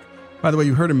desk. By the way,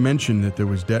 you heard him mention that there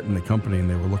was debt in the company and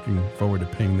they were looking forward to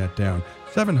paying that down.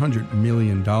 $700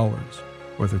 million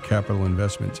worth of capital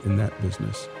investments in that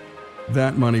business.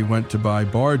 That money went to buy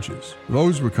barges.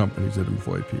 Those were companies that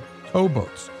employed people.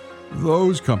 Towboats.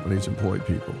 Those companies employed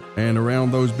people. And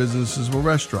around those businesses were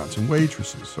restaurants and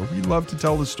waitresses. So we love to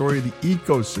tell the story of the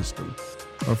ecosystem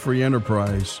of free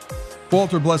enterprise.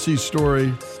 Walter Blessy's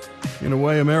story, in a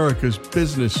way, America's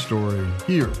business story,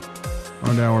 here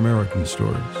on Our American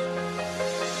Stories.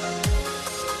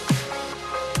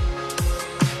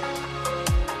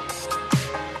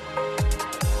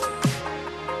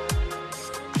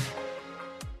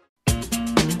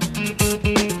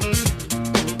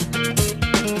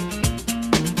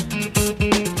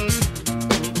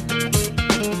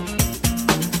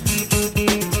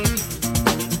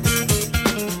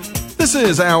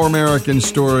 This is Our American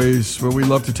Stories, where we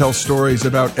love to tell stories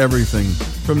about everything,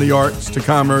 from the arts to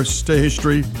commerce to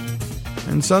history,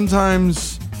 and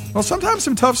sometimes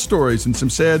some tough stories and some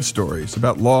sad stories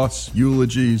about loss,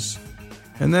 eulogies,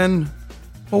 and then,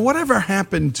 well, whatever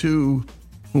happened to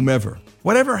whomever?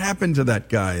 Whatever happened to that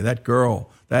guy, that girl,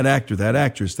 that actor, that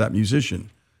actress, that musician?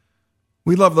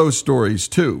 We love those stories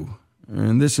too,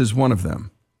 and this is one of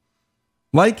them.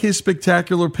 Like his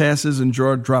spectacular passes and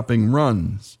jaw-dropping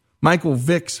runs, Michael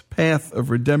Vick's path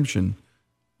of redemption,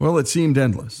 well, it seemed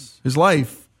endless. His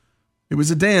life, it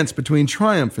was a dance between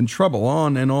triumph and trouble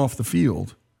on and off the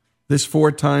field. This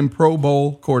 4-time Pro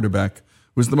Bowl quarterback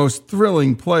was the most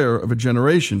thrilling player of a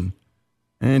generation,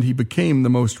 and he became the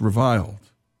most reviled.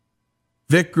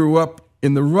 Vick grew up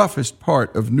in the roughest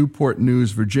part of Newport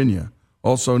News, Virginia,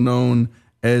 also known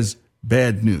as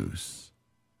Bad News.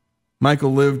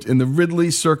 Michael lived in the Ridley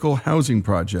Circle housing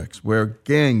projects, where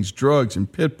gangs, drugs,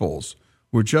 and pit bulls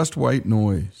were just white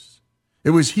noise. It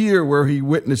was here where he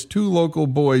witnessed 2 local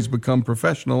boys become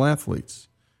professional athletes,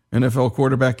 NFL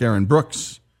quarterback Aaron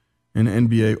Brooks and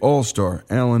NBA All-Star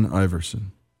Allen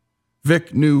Iverson.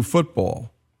 Vick knew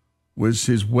football was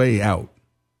his way out.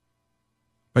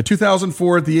 By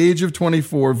 2004, at the age of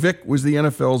 24, Vick was the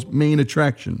NFL's main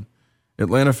attraction.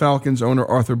 Atlanta Falcons owner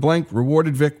Arthur Blank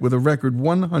rewarded Vick with a record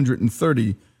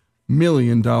 $130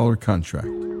 million contract.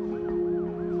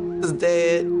 His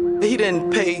dad, he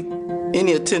didn't pay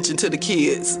any attention to the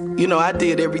kids. You know, I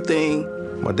did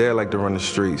everything. My dad liked to run the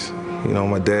streets. You know,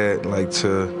 my dad liked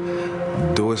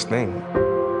to do his thing.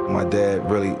 My dad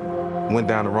really went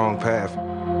down the wrong path.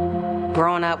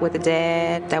 Growing up with a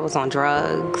dad that was on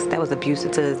drugs, that was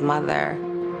abusive to his mother.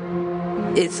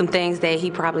 It's some things that he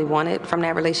probably wanted from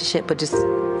that relationship but just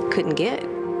couldn't get.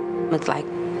 It's like,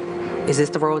 is this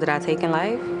the road that I take in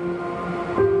life?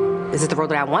 Is this the road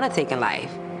that I want to take in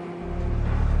life?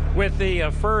 With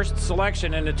the first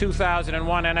selection in the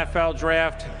 2001 NFL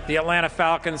Draft, the Atlanta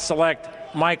Falcons select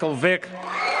Michael Vick,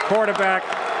 quarterback,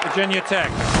 Virginia Tech.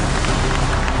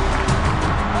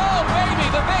 Oh, baby,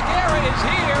 the Vick era is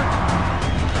here.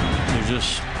 There's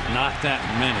just not that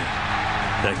many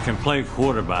that can play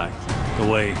quarterback the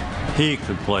way he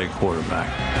could play quarterback.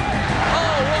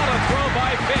 Oh, what a throw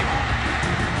by Vick.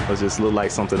 It just looked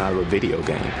like something out of a video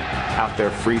game. Out there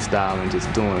freestyling,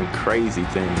 just doing crazy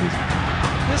things.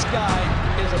 This guy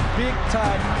is a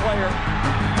big-time player.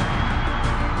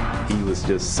 He was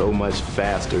just so much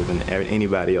faster than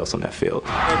anybody else on that field.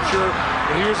 I'm sure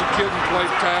when he was a kid and played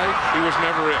tag, he was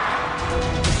never it.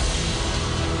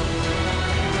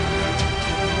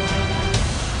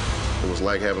 It was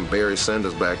like having Barry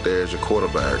Sanders back there as your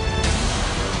quarterback.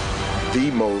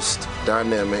 The most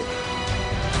dynamic,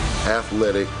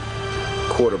 athletic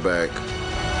quarterback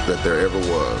that there ever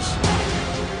was.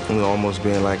 You know, almost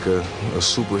being like a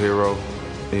superhero,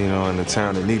 you know, in a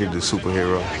town that needed a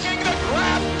superhero. Making the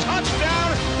grab,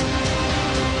 touchdown.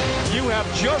 You have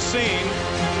just seen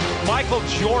Michael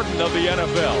Jordan of the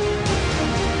NFL.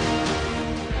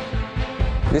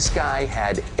 This guy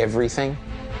had everything,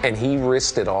 and he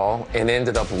risked it all and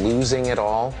ended up losing it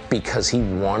all because he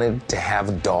wanted to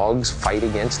have dogs fight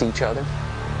against each other.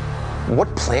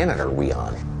 What planet are we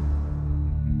on?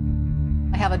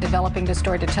 I have a developing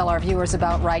story to tell our viewers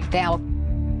about right now.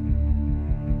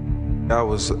 I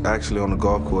was actually on the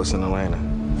golf course in Atlanta.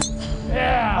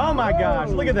 Yeah! Oh my gosh,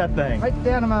 look at that thing. Right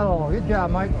down the middle. Good job,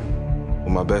 Mike.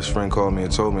 When my best friend called me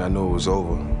and told me, I knew it was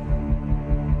over.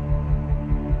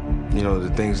 You know, the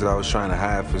things that I was trying to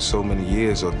hide for so many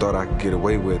years or thought I could get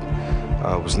away with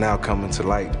was now coming to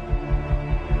light.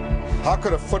 How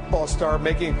could a football star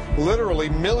making literally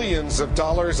millions of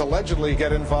dollars allegedly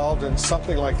get involved in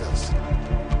something like this?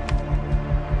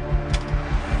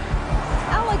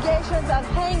 Allegations of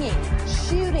hanging,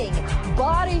 shooting,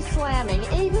 body slamming,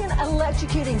 even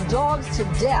electrocuting dogs to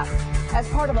death as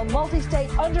part of a multi-state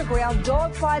underground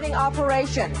dogfighting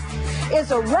operation.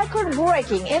 Is a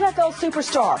record-breaking NFL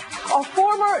superstar, a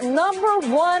former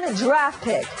 #1 draft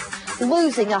pick,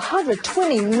 losing a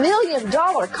 $120 million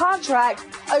contract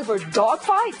over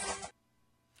dogfights?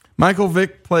 Michael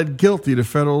Vick pled guilty to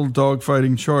federal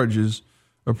dogfighting charges.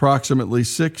 Approximately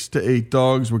 6 to 8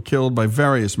 dogs were killed by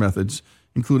various methods,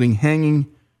 including hanging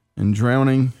and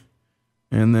drowning,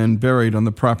 and then buried on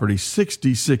the property.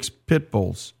 66 pit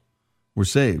bulls were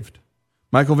saved.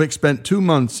 Michael Vick spent 2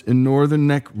 months in Northern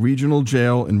Neck Regional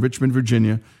Jail in Richmond,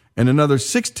 Virginia, and another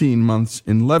 16 months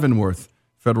in Leavenworth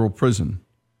Federal Prison.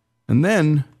 And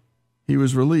then he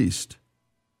was released.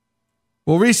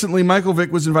 Well, recently, Michael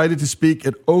Vick was invited to speak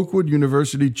at Oakwood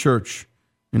University Church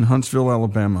in Huntsville,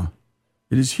 Alabama.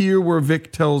 It is here where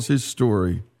Vick tells his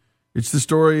story. It's the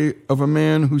story of a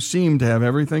man who seemed to have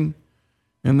everything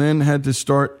and then had to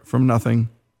start from nothing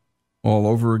all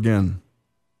over again.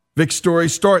 Vick's story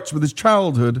starts with his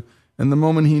childhood and the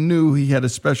moment he knew he had a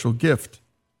special gift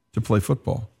to play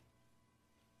football.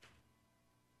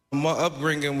 My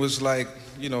upbringing was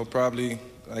probably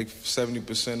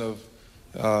 70%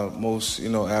 of most,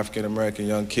 African-American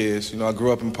young kids. I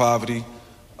grew up in poverty,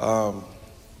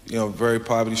 very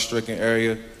poverty-stricken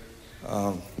area,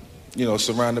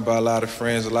 surrounded by a lot of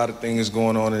friends, a lot of things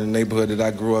going on in the neighborhood that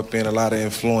I grew up in, a lot of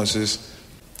influences.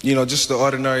 Just the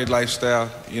ordinary lifestyle,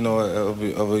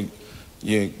 of a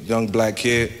young black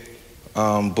kid,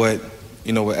 but,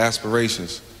 with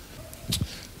aspirations.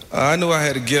 I knew I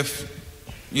had a gift,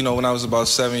 when I was about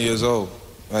 7 years old.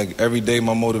 Like, every day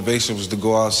my motivation was to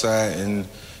go outside and,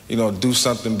 do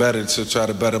something better to try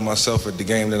to better myself at the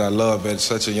game that I love at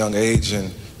such a young age.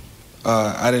 And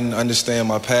I didn't understand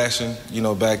my passion,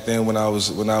 back then when I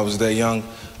was that young.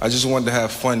 I just wanted to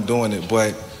have fun doing it,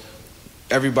 but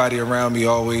everybody around me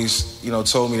always,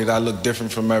 told me that I looked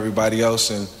different from everybody else,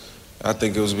 and I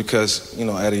think it was because,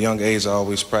 at a young age I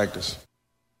always practiced.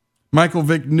 Michael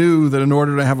Vick knew that in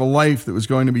order to have a life that was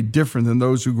going to be different than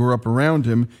those who grew up around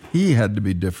him, he had to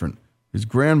be different. His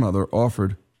grandmother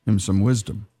offered him some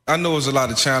wisdom. I know there was a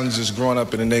lot of challenges growing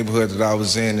up in the neighborhood that I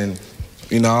was in, and,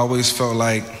 I always felt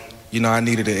like, I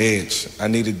needed an edge. I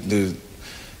needed to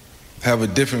have a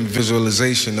different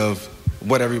visualization of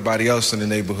what everybody else in the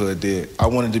neighborhood did. I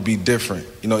wanted to be different.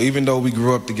 Even though we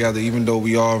grew up together, even though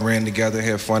we all ran together,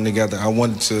 had fun together, I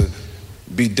wanted to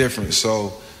be different.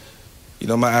 So,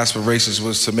 my aspirations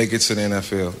was to make it to the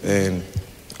NFL. And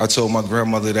I told my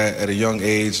grandmother that at a young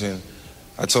age, and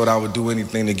I told her I would do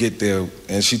anything to get there.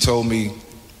 And she told me,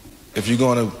 if you're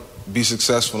going to be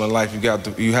successful in life,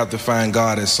 you have to find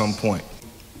God at some point.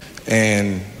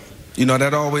 And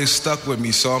that always stuck with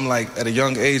me. So I'm like, at a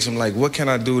young age, I'm like, what can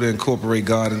I do to incorporate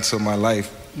God into my life?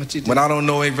 When I don't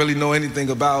really know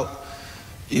anything about,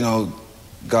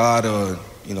 God or,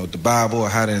 the Bible or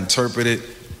how to interpret it.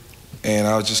 And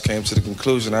I just came to the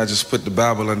conclusion, I just put the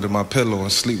Bible under my pillow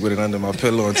and sleep with it under my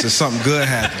pillow until something good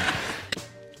happened.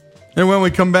 And when we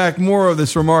come back, more of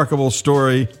this remarkable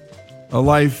story, a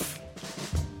life,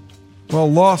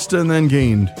 lost and then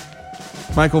gained.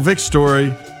 Michael Vick's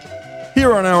story,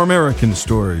 here on Our American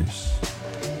Stories.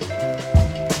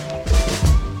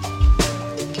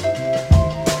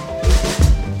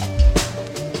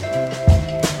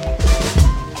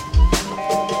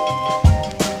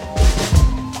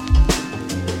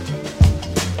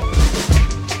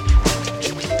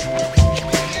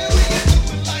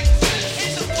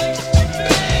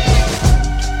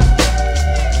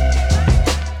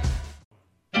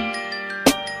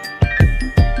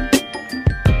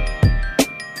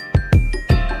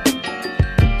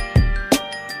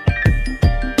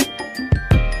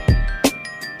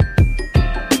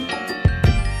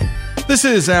 This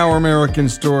is Our American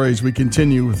Stories. We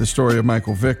continue with the story of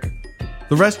Michael Vick.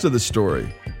 The rest of the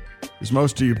story, as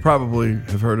most of you probably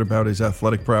have heard about his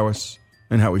athletic prowess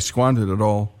and how he squandered it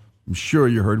all. I'm sure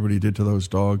you heard what he did to those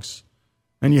dogs,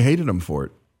 and you hated him for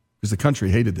it, because the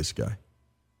country hated this guy.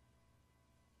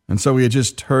 And so we had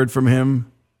just heard from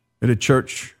him at a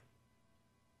church,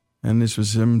 and this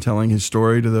was him telling his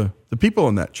story to the people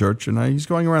in that church, and he's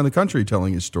going around the country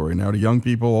telling his story now to young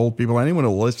people, old people, anyone who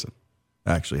will listen.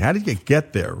 Actually, how did you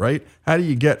get there, right? How do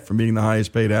you get from being the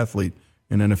highest paid athlete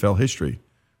in NFL history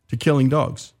to killing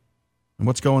dogs? And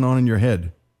what's going on in your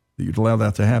head that you'd allow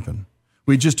that to happen?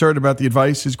 We just heard about the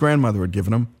advice his grandmother had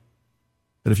given him,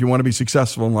 that if you want to be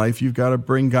successful in life, you've got to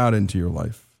bring God into your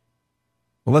life.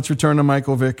 Well, let's return to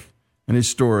Michael Vick and his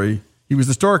story. He was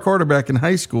the star quarterback in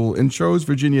high school and chose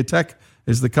Virginia Tech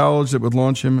as the college that would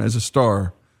launch him as a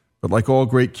star. But like all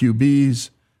great QBs,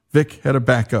 Vic had a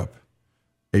backup,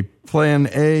 a plan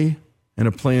A and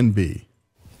a plan B.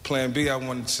 Plan B, I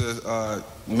wanted to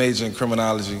major in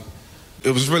criminology.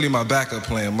 It was really my backup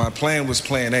plan. My plan was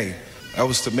plan A. I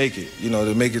was to make it,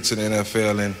 to make it to the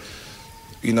NFL.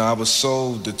 And, I was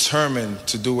so determined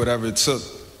to do whatever it took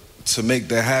to make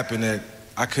that happen that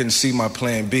I couldn't see my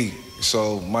plan B.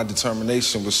 So my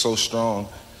determination was so strong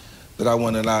that I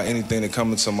wouldn't allow anything to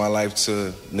come into my life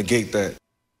to negate that.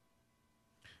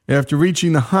 After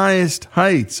reaching the highest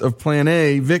heights of plan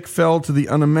A, Vic fell to the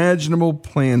unimaginable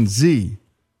plan Z,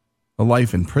 a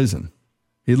life in prison.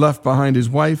 He left behind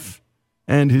his wife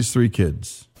and his 3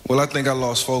 kids. Well, I think I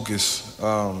lost focus.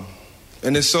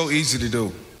 And it's so easy to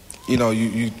do.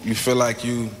 You feel like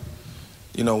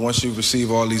once you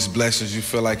receive all these blessings, you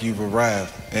feel like you've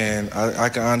arrived. And I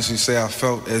can honestly say I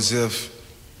felt as if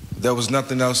there was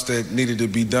nothing else that needed to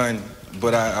be done,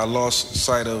 but I lost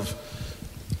sight of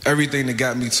everything that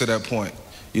got me to that point.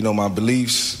 My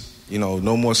beliefs,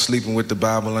 no more sleeping with the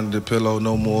Bible under the pillow,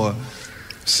 no more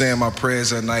saying my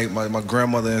prayers at night. My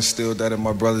grandmother instilled that in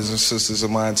my brothers and sisters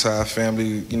and my entire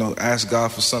family. Ask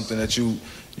God for something that you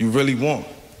really want,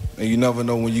 and you never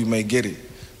know when you may get it.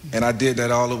 And I did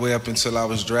that all the way up until I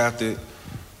was drafted.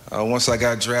 Once I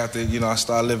got drafted, I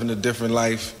started living a different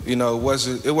life. It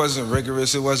wasn't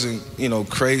rigorous. It wasn't,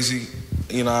 crazy.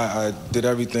 I did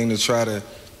everything to try to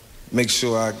make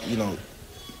sure I,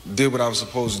 did what I was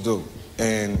supposed to do.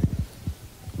 And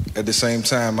at the same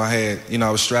time, I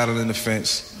was straddling the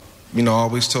fence. I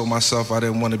always told myself I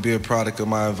didn't want to be a product of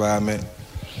my environment.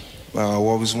 I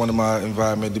always wanted my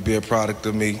environment to be a product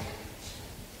of me.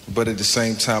 But at the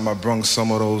same time, I brought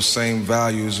some of those same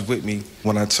values with me.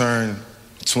 When I turned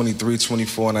 23,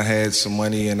 24, and I had some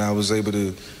money, and I was able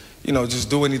to, just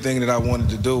do anything that I wanted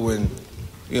to do, and,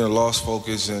 lost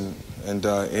focus and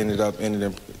ended up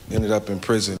in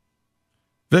prison.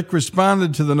 Vic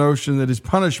responded to the notion that his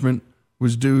punishment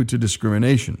was due to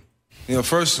discrimination.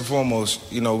 First and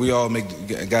foremost, we all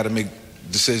got to make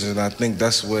decisions, and I think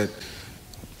that's what,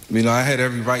 I had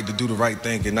every right to do the right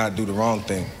thing and not do the wrong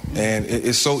thing. And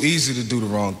it's so easy to do the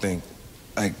wrong thing.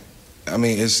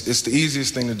 It's the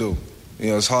easiest thing to do.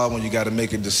 It's hard when you got to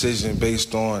make a decision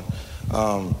based on,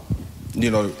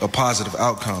 a positive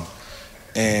outcome.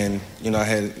 And, I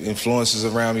had influences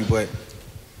around me, but,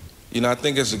 I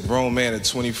think as a grown man at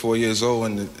 24 years old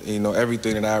and,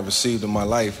 everything that I received in my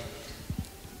life,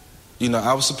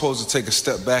 I was supposed to take a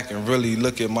step back and really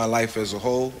look at my life as a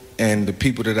whole and the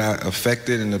people that I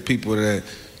affected and the people that,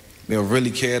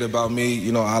 really cared about me.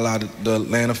 I allowed the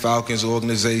Atlanta Falcons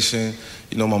organization,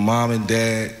 my mom and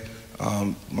dad,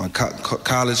 my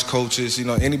college coaches,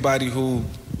 anybody who,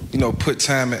 put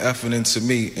time and effort into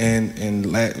me,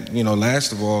 and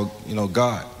last of all,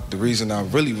 God, the reason I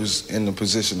really was in the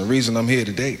position, the reason I'm here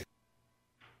today.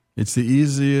 It's the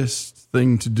easiest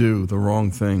thing to do, the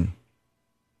wrong thing.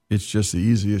 It's just the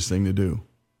easiest thing to do.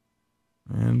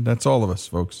 And that's all of us,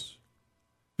 folks.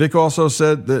 Vic also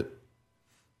said that,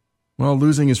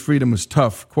 losing his freedom was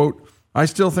tough. Quote, I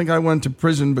still think I went to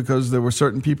prison because there were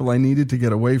certain people I needed to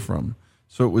get away from.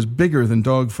 So it was bigger than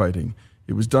dogfighting.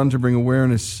 It was done to bring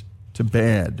awareness to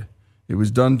bad. It was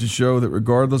done to show that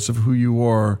regardless of who you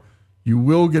are, you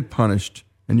will get punished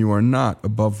and you are not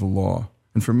above the law.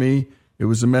 And for me, it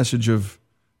was a message of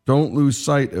don't lose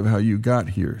sight of how you got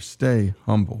here. Stay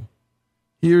humble.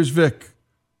 Here's Vic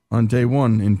on day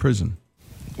 1 in prison.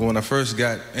 When I first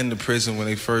got into prison, when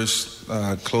they first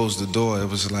closed the door, it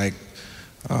was like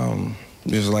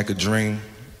a dream.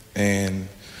 And,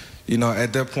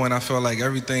 at that point, I felt like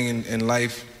everything in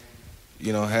life,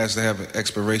 has to have an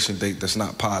expiration date that's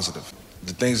not positive.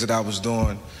 The things that I was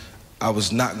doing, I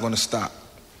was not going to stop.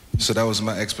 So that was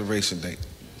my expiration date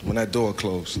when that door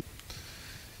closed.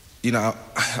 I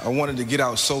wanted to get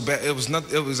out so bad. It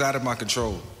was out of my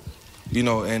control.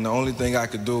 And the only thing I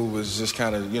could do was just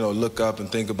kind of, look up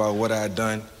and think about what I had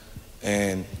done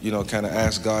and, kind of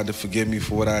ask God to forgive me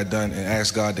for what I had done and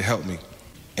ask God to help me.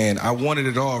 And I wanted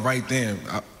it all right then.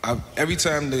 Every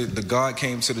time the God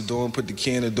came to the door and put the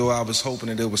key in the door, I was hoping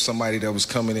that there was somebody that was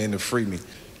coming in to free me.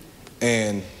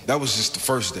 And that was just the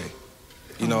first day.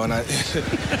 And I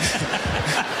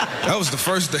that was the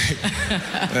first day.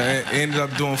 I ended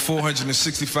up doing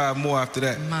 465 more after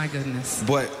that. My goodness.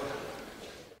 But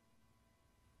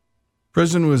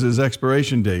prison was his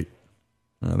expiration date.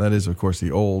 That is, of course,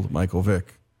 the old Michael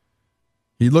Vick.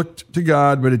 He looked to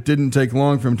God, but it didn't take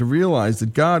long for him to realize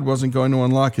that God wasn't going to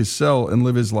unlock his cell and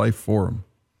live his life for him.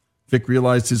 Vic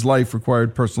realized his life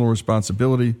required personal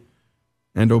responsibility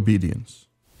and obedience.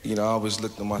 I always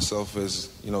looked at myself as,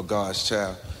 God's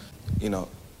child.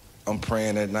 I'm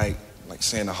praying at night, like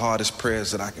saying the hardest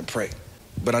prayers that I can pray.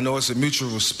 But I know it's a mutual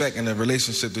respect and a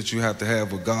relationship that you have to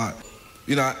have with God.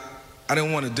 I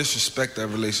didn't want to disrespect that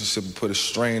relationship and put a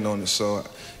strain on it. So,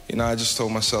 I just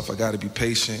told myself I got to be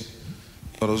patient.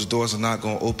 Those doors are not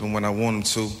going to open when I want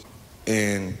them to.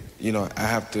 And, I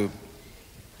have to,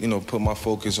 put my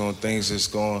focus on things that's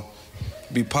going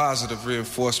to be positive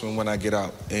reinforcement when I get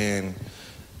out. And,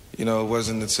 it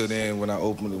wasn't until then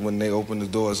when they opened the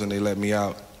doors and they let me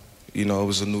out, it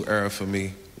was a new era for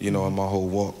me, in my whole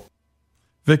walk.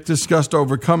 Vic discussed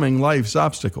overcoming life's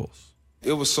obstacles.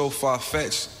 It was so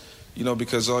far-fetched,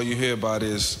 because all you hear about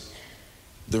is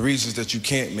the reasons that you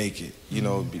can't make it.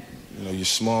 You're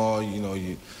small,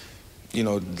 the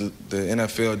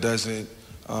NFL doesn't,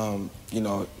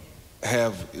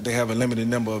 they have a limited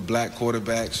number of black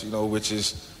quarterbacks, which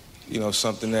is,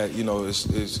 something that,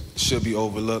 is should be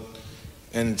overlooked,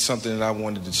 and something that I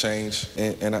wanted to change,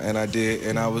 and I did,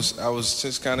 and I was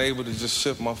just kind of able to just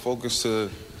shift my focus to,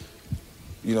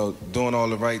 doing all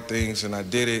the right things, and I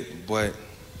did it, but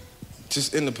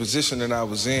just in the position that I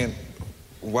was in,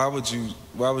 why would you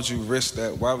risk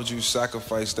that? Why would you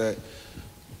sacrifice that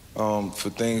for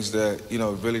things that,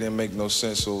 really didn't make no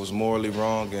sense, or was morally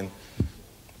wrong? And,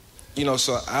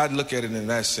 so I'd look at it in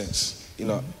that sense.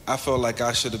 I felt like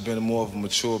I should have been more of a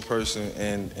mature person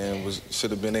and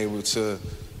should have been able to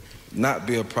not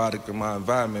be a product of my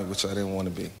environment, which I didn't want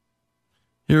to be.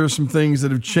 Here are some things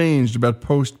that have changed about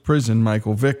post-prison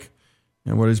Michael Vick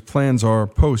and what his plans are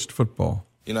post-football.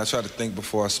 I try to think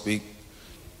before I speak.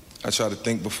 I try to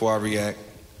think before I react.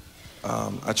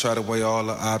 I try to weigh all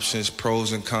the options,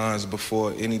 pros and cons,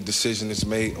 before any decision is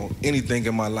made on anything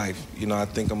in my life. I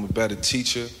think I'm a better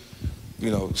teacher,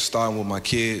 starting with my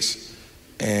kids,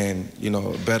 and,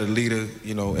 a better leader,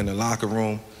 in the locker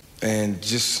room. And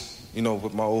just,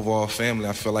 with my overall family,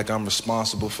 I feel like I'm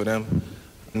responsible for them.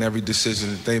 And every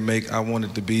decision that they make, I want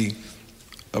it to be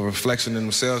a reflection of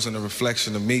themselves and a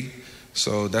reflection of me.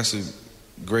 So that's a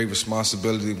great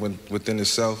responsibility within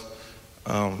itself.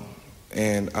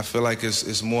 And I feel like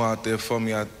it's more out there for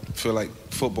me. I feel like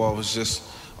football was just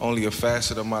only a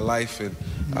facet of my life, and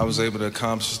I was able to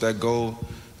accomplish that goal.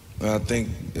 And I think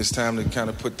it's time to kind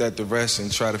of put that to rest and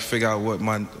try to figure out what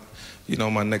my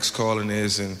next calling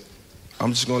is. And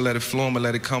I'm just going to let it flow and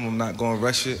let it come. I'm not going to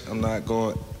rush it. I'm not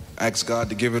going to ask God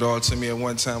to give it all to me at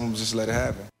one time. I'm just let it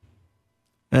happen.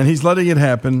 And he's letting it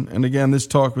happen. And again, this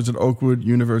talk was at Oakwood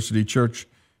University Church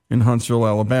in Huntsville,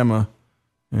 Alabama.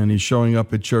 And he's showing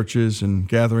up at churches and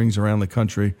gatherings around the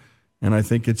country. And I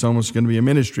think it's almost going to be a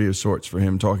ministry of sorts for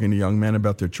him, talking to young men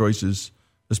about their choices,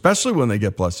 especially when they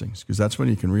get blessings, because that's when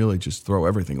you can really just throw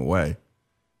everything away.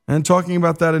 And talking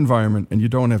about that environment, and you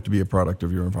don't have to be a product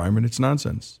of your environment. It's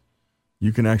nonsense.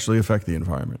 You can actually affect the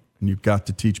environment, and you've got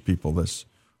to teach people this,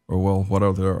 or, well, what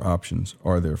other options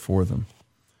are there for them?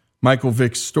 Michael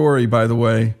Vick's story, by the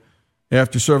way,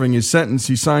 after serving his sentence,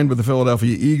 he signed with the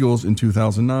Philadelphia Eagles in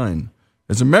 2009.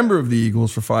 As a member of the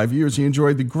Eagles for 5 years, he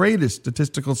enjoyed the greatest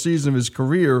statistical season of his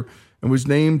career and was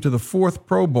named to the 4th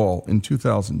Pro Bowl in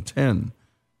 2010.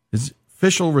 His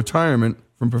official retirement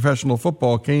from professional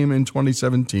football came in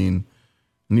 2017,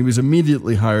 and he was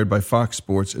immediately hired by Fox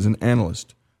Sports as an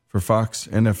analyst for Fox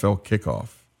NFL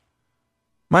Kickoff.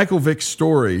 Michael Vick's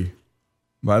story,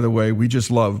 by the way, we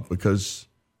just love because,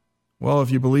 well,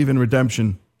 if you believe in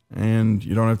redemption, and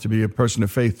you don't have to be a person of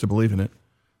faith to believe in it,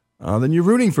 then you're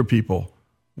rooting for people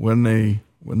when they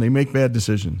make bad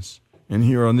decisions. And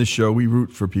here on this show, we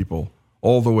root for people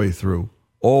all the way through,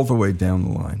 all the way down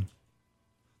the line.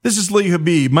 This is Lee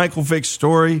Habib, Michael Vick's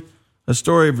story, a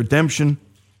story of redemption,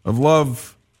 of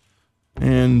love,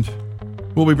 and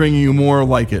we'll be bringing you more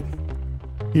like it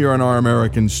here on Our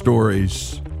American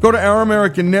Stories. Go to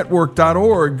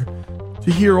ouramericannetwork.org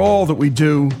to hear all that we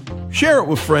do. Share it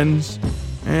with friends.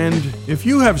 And if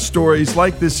you have stories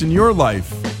like this in your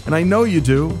life, and I know you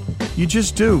do, you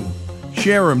just do,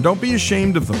 share them. Don't be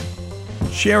ashamed of them.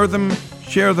 Share them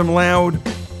loud.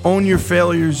 Own your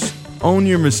failures. Own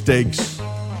your mistakes.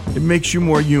 It makes you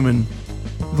more human.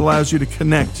 It allows you to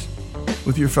connect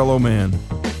with your fellow man.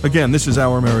 Again, this is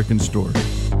Our American Story.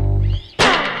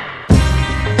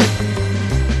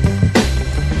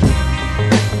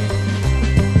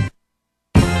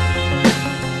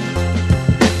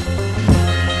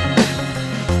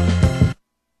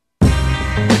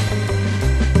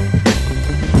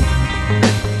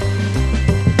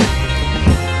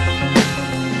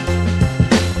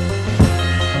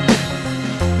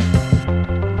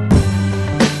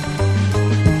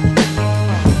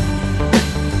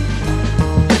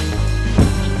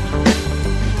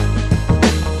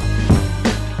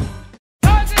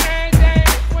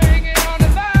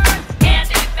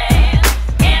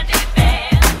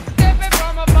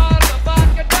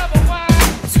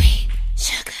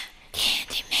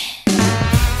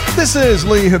 This is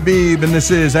Lee Habib, and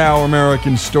this is Our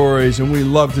American Stories, and we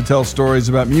love to tell stories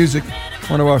about music.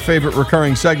 One of our favorite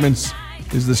recurring segments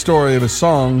is the story of a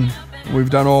song.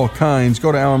 We've done all kinds.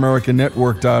 Go to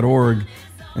ouramericannetwork.org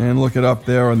and look it up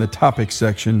there in the topics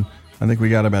section. I think we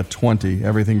got about 20.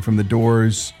 Everything from the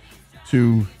Doors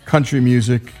to country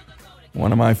music.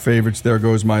 One of my favorites, There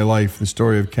Goes My Life, the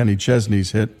story of Kenny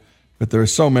Chesney's hit. But there are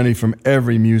so many from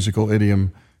every musical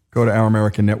idiom. Go to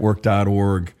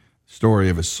ouramericannetwork.org. Story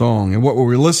of a song. And what we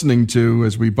were listening to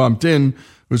as we bumped in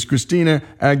was Christina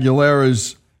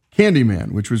Aguilera's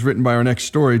Candyman, which was written by our next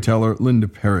storyteller, Linda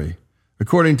Perry.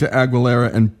 According to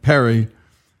Aguilera and Perry,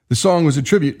 the song was a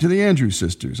tribute to the Andrews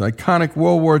Sisters, iconic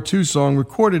World War II song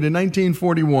recorded in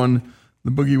 1941,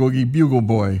 the Boogie Woogie Bugle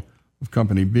Boy of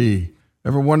Company B.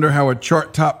 Ever wonder how a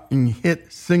chart-topping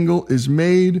hit single is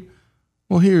made?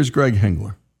 Well, here's Greg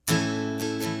Hengler.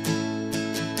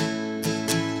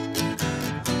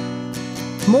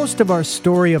 Most of our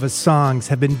story of a songs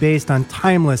have been based on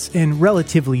timeless and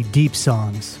relatively deep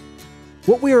songs.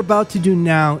 What we are about to do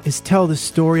now is tell the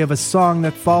story of a song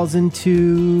that falls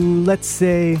into, let's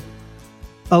say,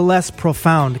 a less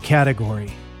profound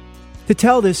category. To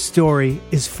tell this story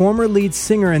is former lead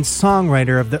singer and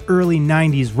songwriter of the early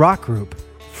 90s rock group,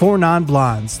 Four Non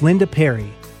Blondes, Linda Perry.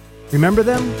 Remember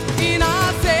them?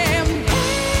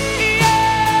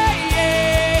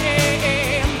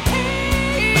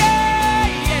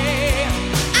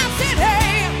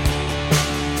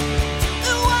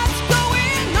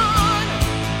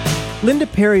 Linda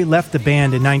Perry left the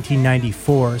band in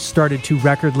 1994, started 2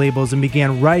 record labels, and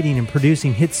began writing and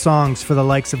producing hit songs for the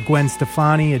likes of Gwen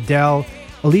Stefani, Adele,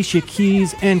 Alicia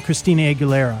Keys, and Christina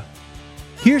Aguilera.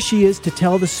 Here she is to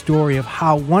tell the story of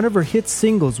how one of her hit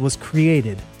singles was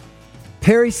created.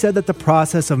 Perry said that the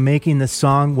process of making the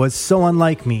song was so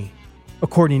unlike me.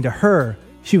 According to her,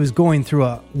 she was going through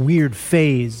a weird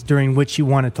phase during which she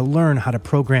wanted to learn how to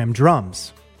program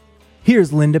drums.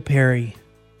 Here's Linda Perry.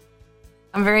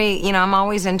 I'm I'm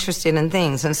always interested in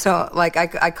things. And so,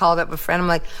 I called up a friend. I'm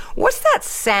like, what's that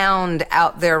sound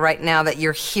out there right now that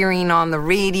you're hearing on the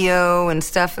radio and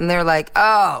stuff? And they're like,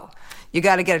 oh, you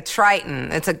got to get a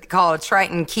Triton. It's called a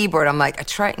Triton keyboard. I'm like, a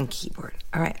Triton keyboard.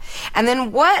 All right. And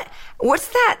then what's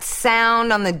that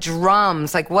sound on the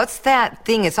drums? Like, what's that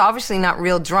thing? It's obviously not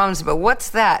real drums, but what's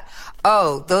that?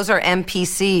 Oh, those are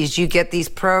MPCs. You get these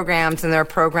programs and they're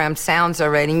programmed sounds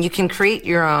already, and you can create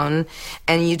your own,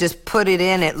 and you just put it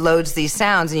in, it loads these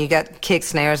sounds, and you got kick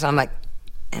snares. And I'm like,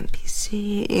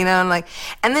 MPC,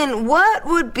 and then what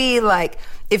would be like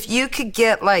if you could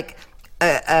get like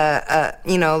a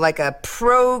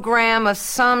program of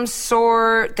some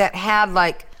sort that had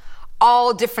like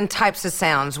all different types of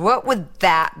sounds. What would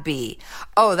that be?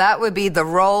 Oh, that would be the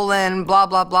Roland blah,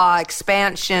 blah, blah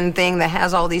expansion thing that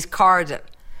has all these cards.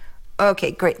 Okay,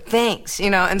 great, thanks.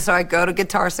 And so I go to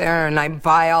Guitar Center and I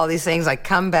buy all these things. I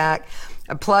come back,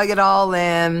 I plug it all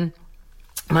in,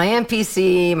 my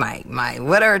MPC, my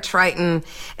whatever Triton.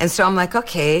 And so I'm like,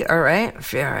 okay, all right,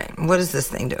 what does this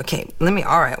thing do? Okay, let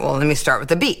me start with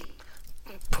the beat.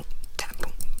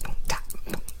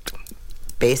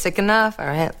 Basic enough. All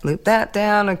right, loop that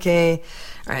down. Okay.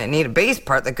 All right, I need a bass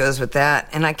part that goes with that.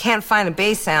 And I can't find a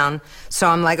bass sound. So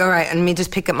I'm like, all right, let me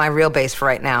just pick up my real bass for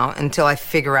right now until I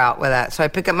figure out what that. So I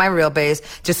pick up my real bass,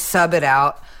 just sub it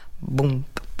out. Boom,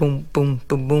 boom, boom,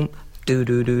 boom, boom. Do,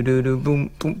 do, do, do, do, boom,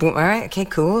 boom, boom. All right, okay,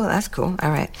 cool. That's cool. All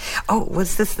right. Oh,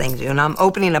 what's this thing do? And I'm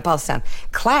opening up all the sound.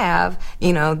 Clav,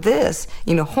 this,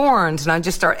 horns. And I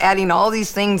just start adding all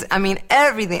these things. I mean,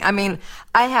 everything. I mean,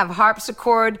 I have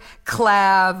harpsichord,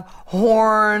 clav,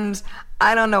 horns.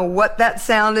 I don't know what that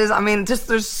sound is. I mean, just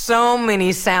there's so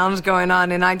many sounds going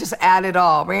on, and I just add it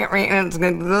all.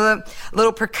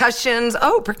 Little percussions.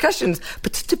 Oh, percussions.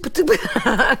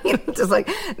 Just like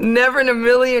never in a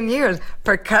million years.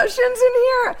 Percussions in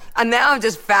here? And now I'm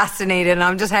just fascinated, and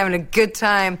I'm just having a good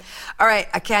time. All right,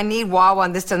 okay, I need wah-wah,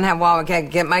 and this doesn't have wah-wah. Okay, I can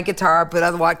get my guitar, but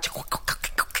otherwise...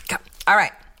 All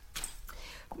right.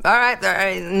 All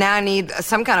right, now I need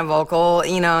some kind of vocal,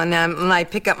 and I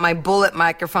pick up my bullet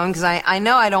microphone because I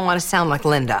know I don't want to sound like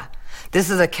Linda. This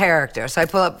is a character. So I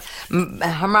pull up a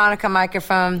harmonica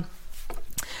microphone,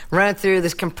 run it through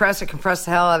this compressor, compress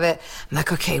the hell out of it. I'm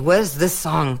like, okay, what is this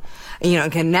song?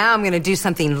 Okay, now I'm going to do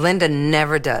something Linda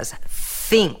never does.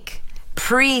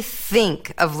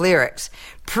 Pre-think of lyrics,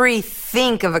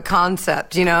 pre-think of a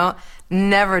concept,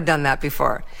 Never done that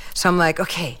before. So I'm like,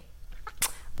 okay,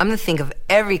 I'm going to think of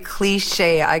every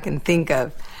cliche I can think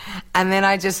of. And then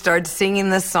I just started singing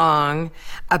this song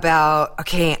about,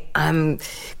 okay, I'm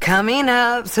coming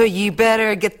up, so you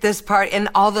better get this part. And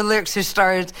all the lyrics are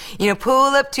started,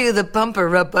 pull up to the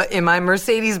bumper in my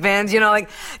Mercedes-Benz, like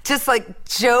just like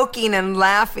joking and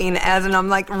laughing and I'm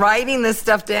like writing this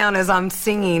stuff down as I'm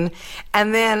singing.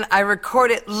 And then I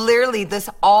recorded, literally, this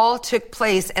all took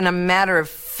place in a matter of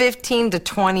 15 to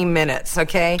 20 minutes,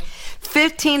 okay?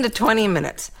 15 to 20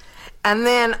 minutes. And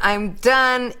then I'm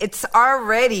done. It's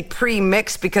already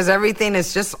pre-mixed because everything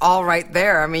is just all right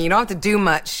there. I mean, you don't have to do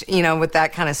much, with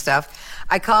that kind of stuff.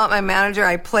 I call up my manager.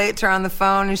 I play it to her on the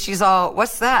phone, and she's all,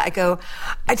 what's that? I go,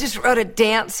 I just wrote a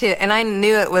dance hit, and I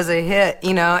knew it was a hit,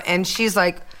 And she's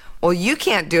like, well, you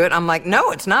can't do it. I'm like,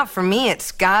 no, it's not for me.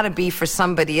 It's got to be for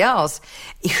somebody else.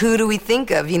 Who do we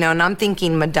think of? And I'm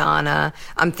thinking Madonna.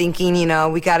 I'm thinking,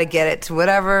 we got to get it to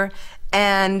whatever.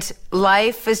 And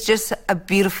life is just a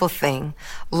beautiful thing.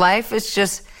 Life is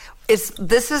just,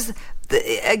 the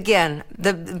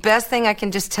best thing I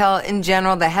can just tell in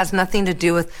general that has nothing to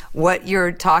do with what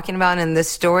you're talking about in this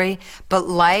story, but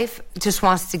life just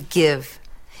wants to give.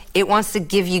 It wants to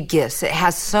give you gifts. It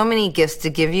has so many gifts to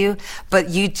give you, but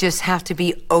you just have to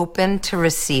be open to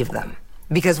receive them.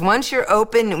 Because once you're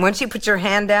open, once you put your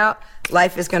hand out,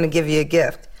 life is going to give you a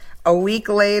gift. A week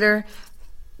later,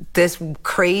 this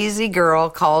crazy girl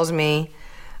calls me,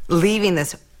 leaving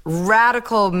this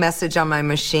radical message on my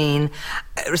machine.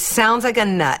 It sounds like a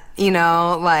nut,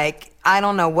 like, I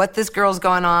don't know what this girl's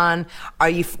going on. Are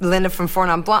you Linda from Four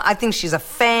Non Blonde? I think she's a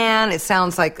fan. It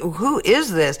sounds like, who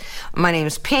is this? My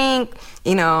name's Pink.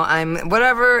 I'm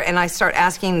whatever. And I start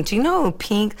asking, do you know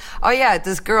Pink? Oh, yeah,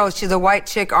 this girl. She's a white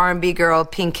chick, R&B girl,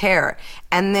 pink hair.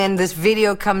 And then this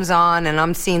video comes on, and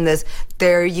I'm seeing this,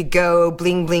 there you go,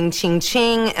 bling, bling, ching,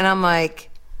 ching. And I'm like,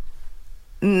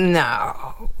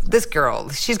 no, this girl,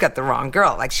 she's got the wrong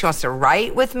girl. Like, she wants to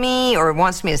write with me or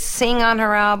wants me to sing on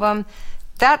her album.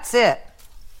 That's it.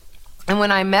 And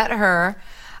when I met her,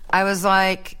 I was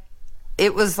like,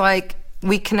 it was like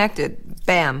we connected.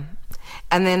 Bam.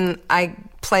 And then I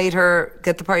played her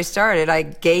Get the Party Started. I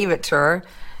gave it to her.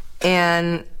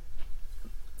 And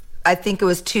I think it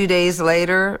was 2 days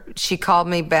later, she called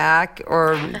me back,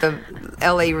 or the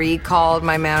L.A. Reid called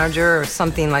my manager or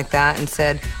something like that and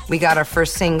said, we got our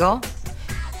first single.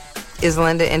 Is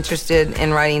Linda interested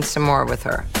in writing some more with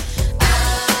her?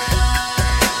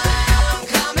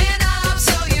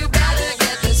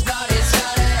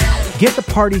 Get the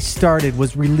Party Started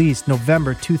was released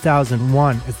November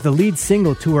 2001 as the lead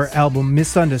single to her album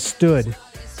Misunderstood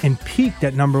and peaked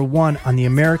at number 1 on the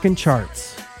American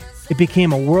charts. It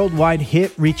became a worldwide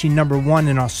hit, reaching number 1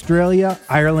 in Australia,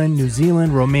 Ireland, New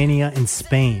Zealand, Romania, and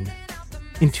Spain.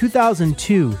 In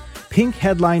 2002, Pink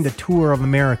headlined a tour of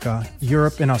America,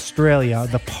 Europe, and Australia,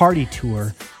 the Party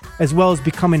Tour, as well as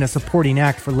becoming a supporting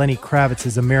act for Lenny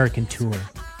Kravitz's American tour.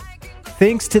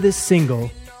 Thanks to this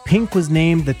single, Pink was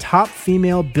named the top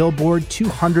female Billboard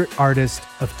 200 artist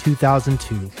of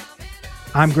 2002.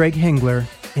 I'm Greg Hengler,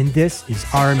 and this is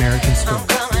Our American Story.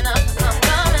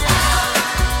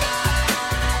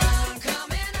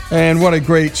 And what a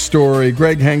great story.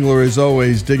 Greg Hengler is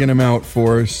always digging them out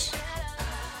for us.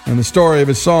 And the story of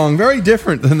his song, very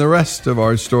different than the rest of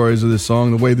our stories of this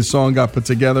song, the way the song got put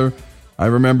together. I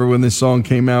remember when this song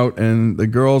came out and the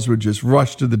girls would just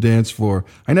rush to the dance floor.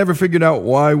 I never figured out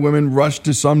why women rush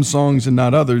to some songs and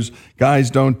not others. Guys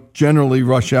don't generally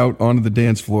rush out onto the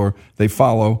dance floor. They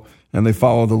follow, and they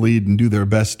follow the lead and do their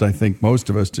best, I think, most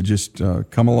of us, to just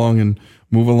come along and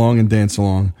move along and dance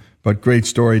along. But great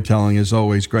storytelling as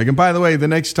always, Greg. And by the way, the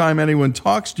next time anyone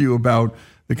talks to you about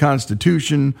the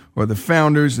Constitution or the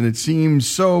founders and it seems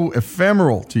so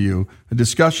ephemeral to you, a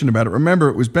discussion about it, remember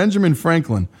it was Benjamin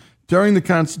Franklin during the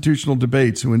constitutional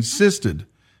debates who insisted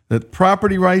that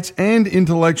property rights and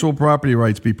intellectual property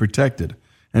rights be protected.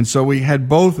 And so we had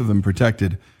both of them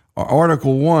protected.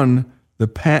 Article 1, the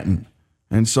patent.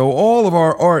 And so all of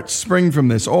our arts spring from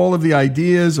this, all of the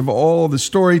ideas of all of the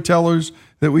storytellers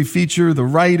that we feature, the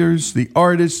writers, the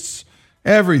artists,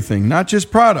 everything, not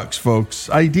just products, folks,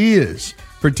 ideas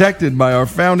protected by our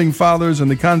founding fathers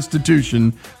and the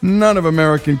Constitution. None of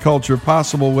American culture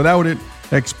possible without it,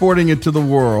 exporting it to the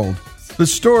world. The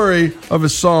story of a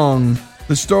song,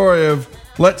 the story of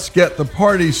Let's Get the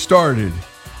Party Started,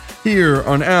 here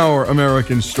on Our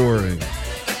American Story.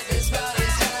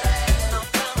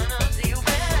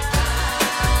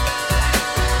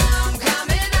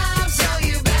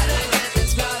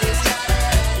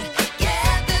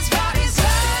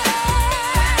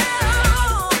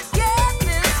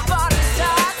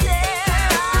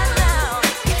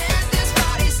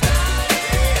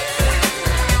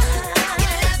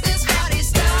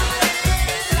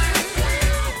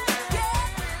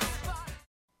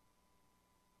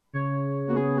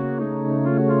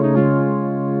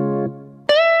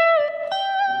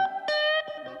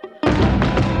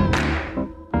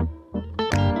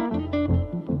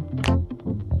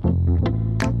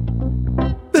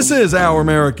 This is Our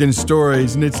American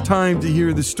Stories, and it's time to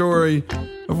hear the story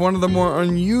of one of the more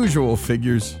unusual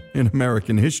figures in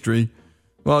American history.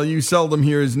 While you seldom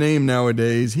hear his name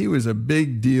nowadays, he was a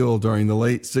big deal during the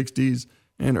late 60s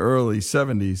and early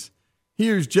 70s.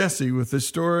 Here's Jesse with the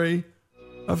story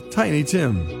of Tiny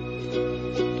Tim.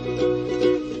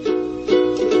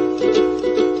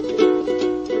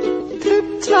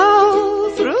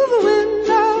 Tiptoe through the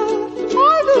window,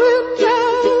 by the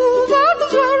window, that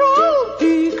is where I'll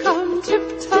be. Come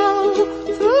tiptoe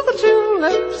through the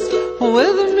tulips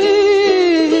with me.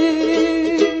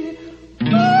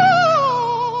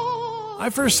 I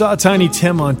first saw Tiny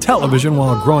Tim on television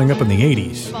while growing up in the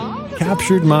 80s.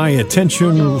 Captured my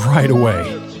attention right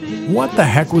away. What the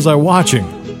heck was I watching?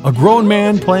 A grown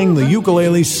man playing the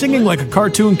ukulele, singing like a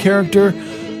cartoon character,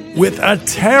 with a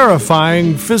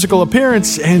terrifying physical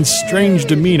appearance and strange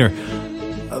demeanor.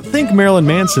 Think Marilyn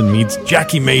Manson meets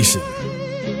Jackie Mason.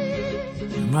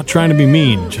 I'm not trying to be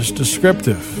mean, just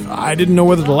descriptive. I didn't know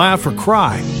whether to laugh or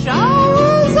cry.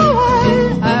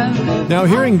 Now,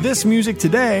 hearing this music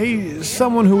today,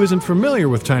 someone who isn't familiar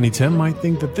with Tiny Tim might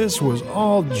think that this was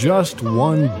all just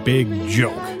one big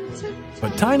joke.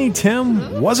 But Tiny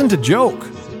Tim wasn't a joke.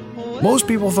 Most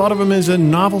people thought of him as a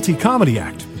novelty comedy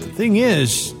act. But the thing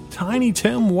is, Tiny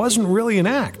Tim wasn't really an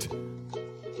act.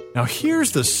 Now,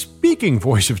 here's the speaking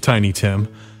voice of Tiny Tim.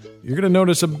 You're going to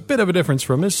notice a bit of a difference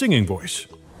from his singing voice.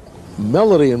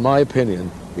 Melody, in my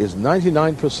opinion, is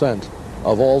 99%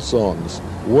 of all songs.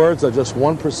 Words are just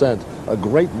 1%. A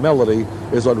great melody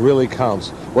is what really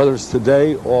counts. Whether it's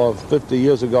today or 50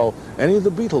 years ago, any of the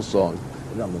Beatles songs.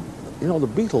 You know, the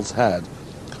Beatles had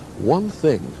one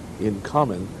thing in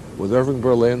common with Irving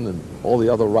Berlin and all the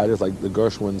other writers like the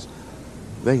Gershwins.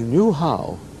 They knew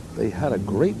how. They had a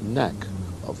great knack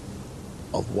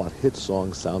of what hit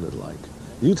songs sounded like.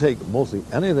 You take mostly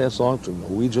any of their songs, from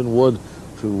Norwegian Wood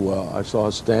to I Saw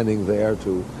Her Standing There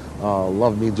to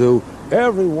Love Me Do.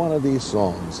 Every one of these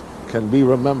songs can be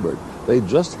remembered. They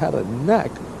just had a knack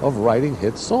of writing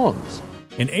hit songs.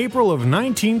 In April of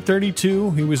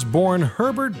 1932, he was born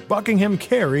Herbert Buckingham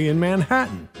Carey in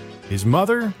Manhattan. His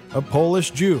mother, a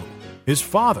Polish Jew. His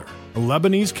father, a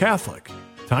Lebanese Catholic.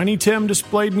 Tiny Tim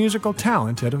displayed musical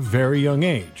talent at a very young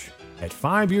age. At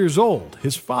 5 years old,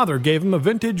 his father gave him a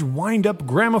vintage wind-up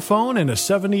gramophone and a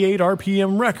 78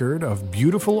 RPM record of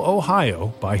Beautiful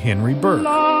Ohio by Henry Bird.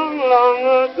 Long,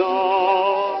 long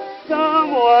ago,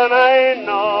 someone I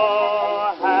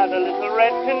know had a little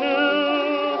red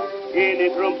canoe in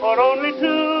its room for only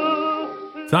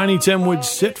two. Tiny Tim would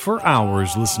sit for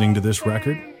hours listening to this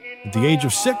record. At the age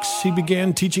of 6, he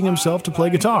began teaching himself to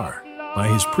play guitar. By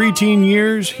his preteen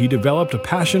years, he developed a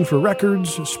passion for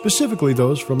records, specifically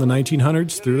those from the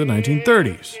 1900s through the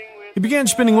 1930s. He began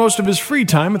spending most of his free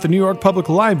time at the New York Public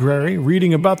Library,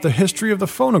 reading about the history of the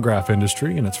phonograph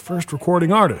industry and its first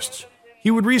recording artists.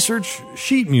 He would research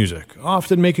sheet music,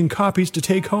 often making copies to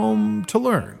take home to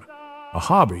learn. A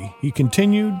hobby he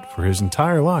continued for his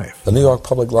entire life. The New York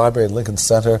Public Library at Lincoln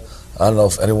Center, I don't know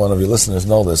if any one of your listeners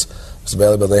know this, Mr.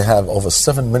 Bailey, but they have over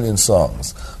 7 million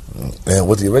songs. And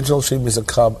with the original sheet music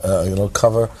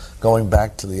cover going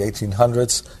back to the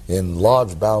 1800s in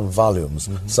large bound volumes.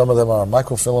 Mm-hmm. Some of them are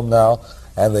microfilm now,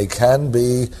 and they can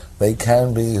be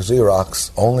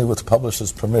Xerox only with the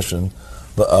publisher's permission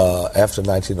after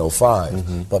 1905.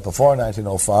 Mm-hmm. But before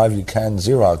 1905, you can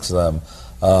Xerox them.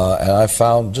 And I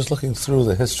found, just looking through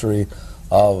the history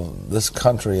of this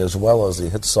country as well as the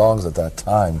hit songs at that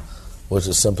time, which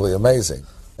is simply amazing.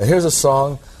 And here's a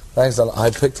song, thanks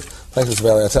Mr.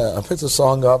 Bailey. I picked a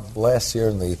song up last year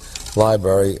in the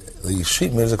library. The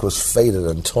sheet music was faded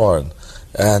and torn,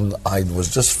 and I was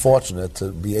just fortunate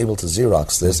to be able to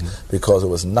Xerox this because it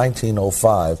was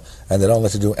 1905, and they don't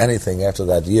let you do anything after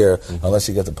that year unless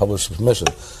you get the publisher's permission.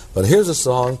 But here's a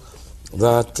song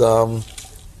that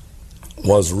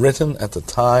was written at the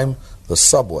time the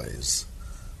subways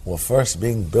were first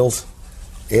being built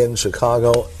in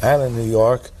Chicago and in New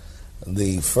York,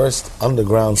 the first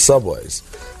underground subways.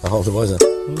 I hope it wasn't.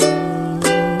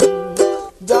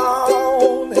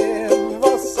 Down in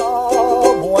the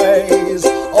subways,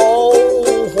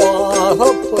 oh, what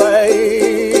a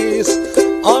place.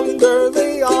 Under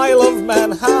the Isle of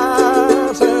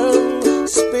Manhattan,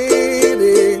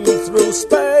 speeding through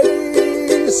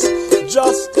space.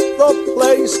 Just the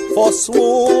place for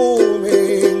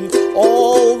swooning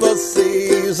all the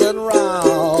season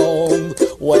round.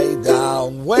 Way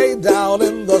down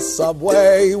in the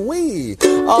subway, we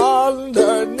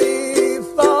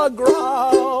underneath the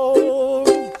ground.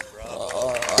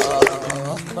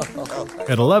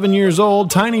 At 11 years old,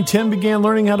 Tiny Tim began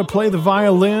learning how to play the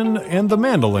violin and the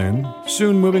mandolin,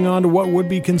 soon moving on to what would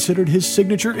be considered his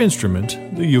signature instrument,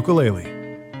 the ukulele.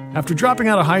 After dropping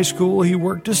out of high school, he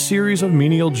worked a series of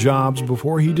menial jobs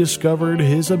before he discovered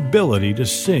his ability to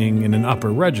sing in an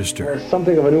upper register. It's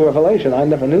something of a new revelation. I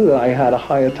never knew that I had a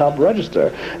higher top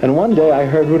register. And one day I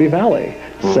heard Rudy Valley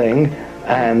sing,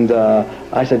 and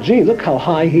I said, gee, look how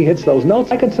high he hits those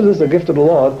notes. I consider this a gift of the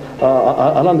Lord,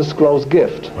 an undisclosed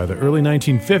gift. By the early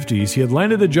 1950s, he had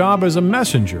landed a job as a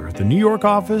messenger at the New York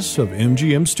office of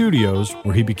MGM Studios,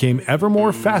 where he became ever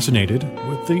more fascinated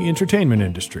with the entertainment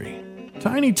industry.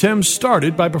 Tiny Tim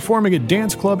started by performing at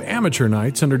dance club amateur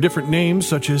nights under different names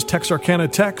such as Texarkana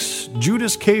Tex,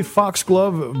 Judas K.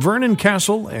 Foxglove, Vernon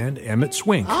Castle, and Emmett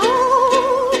Swink.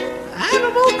 Oh,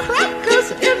 animal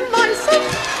crackers in my soup.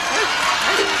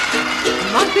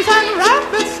 Monkeys and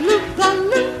rabbits loop the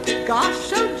loop.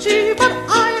 Gosh, oh gee, but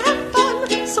I have fun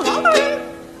swallowing.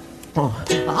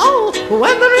 Oh,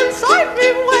 when they're inside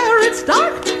me where it's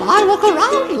dark, I walk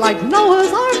around like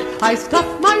Noah's Ark. I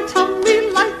stuff my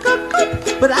tummy like a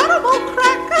goat, but animal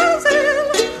crackers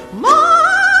in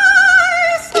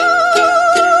my soup.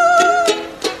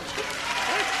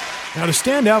 Now, to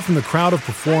stand out from the crowd of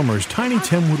performers, Tiny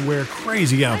Tim would wear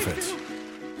crazy outfits.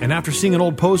 And after seeing an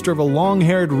old poster of a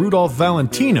long-haired Rudolph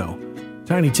Valentino,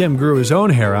 Tiny Tim grew his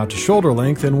own hair out to shoulder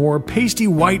length and wore pasty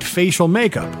white facial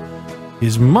makeup.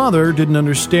 His mother didn't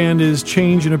understand his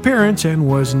change in appearance and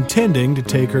was intending to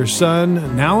take her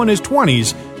son, now in his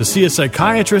 20s, to see a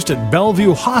psychiatrist at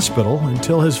Bellevue Hospital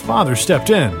until his father stepped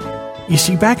in. You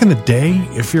see, back in the day,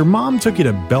 if your mom took you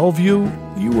to Bellevue,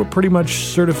 you were pretty much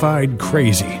certified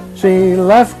crazy. She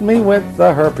left me with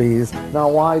the herpes. Now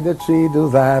why did she do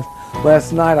that?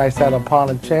 Last night I sat upon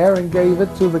a chair and gave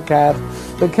it to the cat.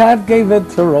 The cat gave it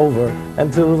to Rover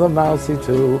and to the mousey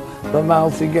too. The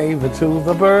mousey gave it to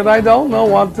the bird. I don't know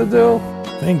what to do.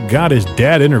 Thank God his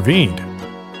dad intervened.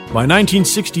 By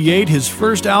 1968, his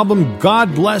first album,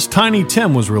 God Bless Tiny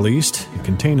Tim, was released. It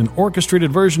contained an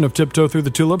orchestrated version of Tiptoe Through the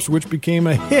Tulips, which became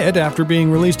a hit after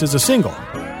being released as a single.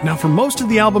 Now, for most of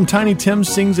the album, Tiny Tim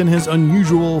sings in his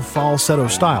unusual falsetto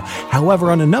style.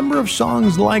 However, on a number of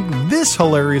songs like this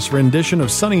hilarious rendition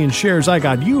of Sonny and Cher's I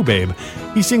Got You, Babe,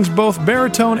 he sings both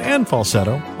baritone and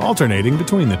falsetto, alternating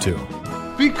between the two.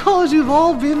 Because you've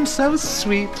all been so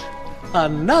sweet,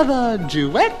 another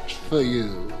duet for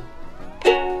you.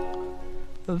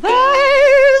 They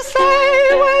say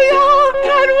we're young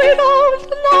and we don't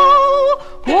know,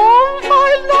 won't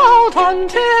find out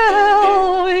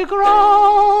until we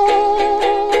grow.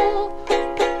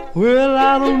 Well,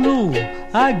 I don't know,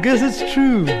 I guess it's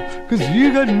true, 'cause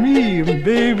you got me and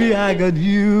baby I got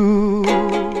you.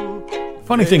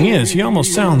 Funny thing is, he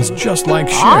almost sounds just like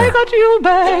Cher. I got you,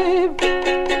 babe.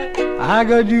 I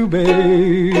got you,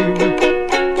 babe.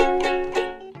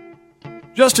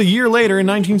 Just a year later, in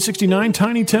 1969,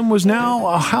 Tiny Tim was now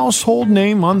a household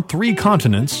name on 3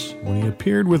 continents when he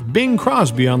appeared with Bing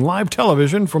Crosby on live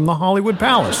television from the Hollywood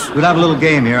Palace. We'll have a little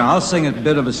game here. I'll sing a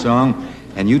bit of a song,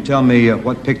 and you tell me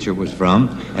what picture it was from,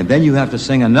 and then you have to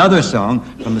sing another song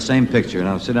from the same picture.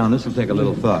 Now, sit down. This will take a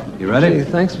little thought. You ready? Hey,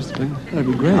 thanks, Mr. Bing.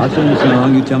 That'd be great. I'll sing a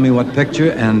song. You tell me what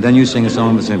picture, and then you sing a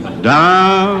song the same.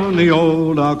 Down the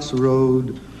old Ox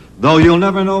Road, though you'll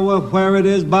never know where it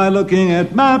is by looking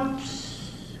at maps.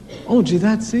 Oh, gee,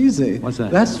 that's easy. What's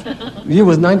that? The year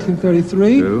was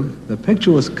 1933. True. The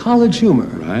picture was College Humor.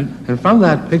 Right. And from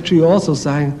that picture, you also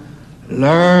sang,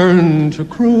 Learn to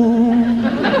Croon.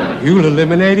 You'll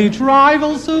eliminate each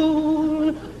rival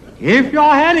soon. If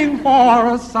you're heading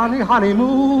for a sunny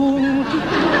honeymoon,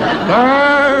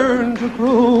 learn to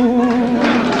croon.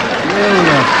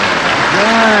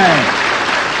 Right.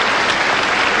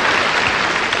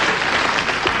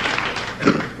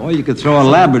 Boy, you could throw a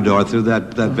Labrador through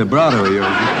that vibrato of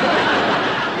yours.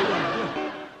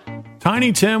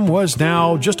 Tiny Tim was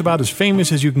now just about as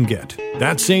famous as you can get.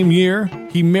 That same year,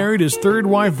 he married his third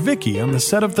wife, Vicky, on the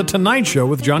set of The Tonight Show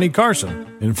with Johnny Carson,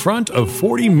 in front of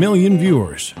 40 million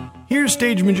viewers. Here's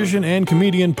stage magician and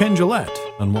comedian Penn Jillette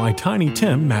on why Tiny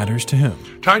Tim matters to him.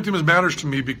 Tiny Tim matters to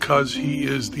me because he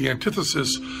is the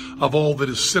antithesis of all that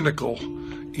is cynical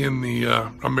in the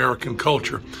American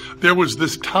culture. There was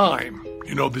this time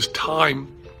in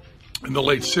the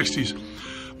late 60s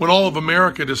when all of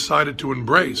America decided to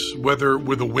embrace, whether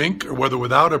with a wink or whether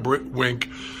without a wink,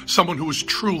 someone who is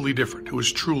truly different, who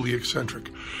is truly eccentric.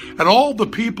 And all the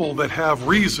people that have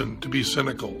reason to be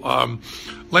cynical,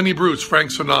 Lenny Bruce,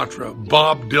 Frank Sinatra,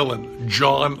 Bob Dylan,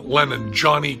 John Lennon,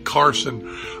 Johnny Carson,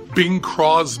 Bing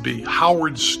Crosby,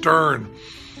 Howard Stern,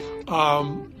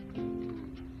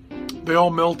 they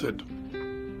all melted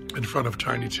in front of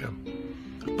Tiny Tim.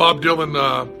 Bob Dylan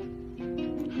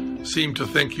seemed to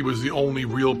think he was the only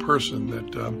real person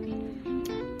that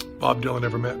Bob Dylan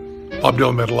ever met. Bob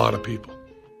Dylan met a lot of people.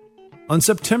 On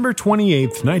September 28,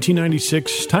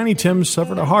 1996, Tiny Tim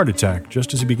suffered a heart attack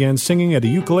just as he began singing at a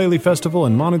ukulele festival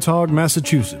in Montauk,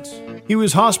 Massachusetts. He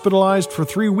was hospitalized for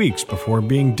 3 weeks before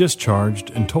being discharged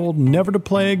and told never to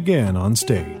play again on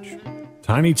stage.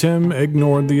 Tiny Tim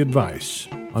ignored the advice.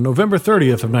 On November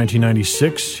 30th of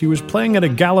 1996, he was playing at a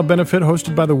gala benefit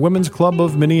hosted by the Women's Club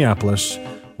of Minneapolis.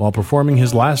 While performing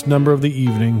his last number of the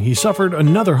evening, he suffered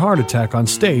another heart attack on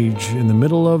stage in the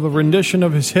middle of a rendition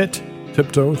of his hit,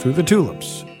 Tiptoe Through the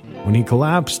Tulips. When he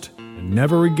collapsed and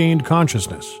never regained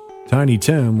consciousness, Tiny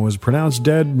Tim was pronounced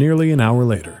dead nearly an hour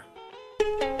later.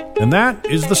 And that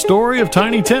is the story of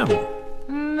Tiny Tim.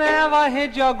 Never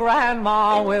hit your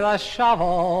grandma with a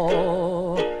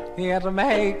shovel. It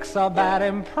makes a bad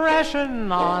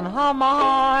impression on her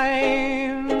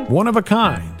mind. One of a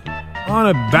kind,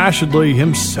 unabashedly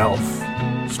himself.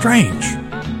 Strange.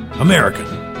 American.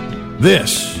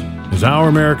 This is Our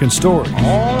American Story.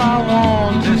 All I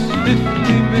want is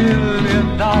 $50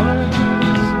 million.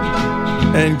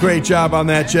 And great job on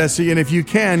that, Jesse. And if you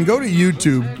can, go to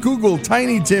YouTube, Google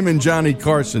Tiny Tim and Johnny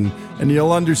Carson, and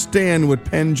you'll understand what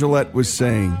Penn Jillette was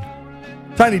saying.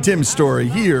 Tiny Tim's story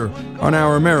here on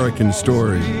Our American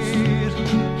Stories.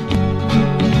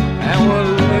 And we're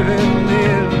living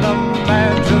in the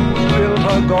magic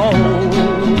river gold.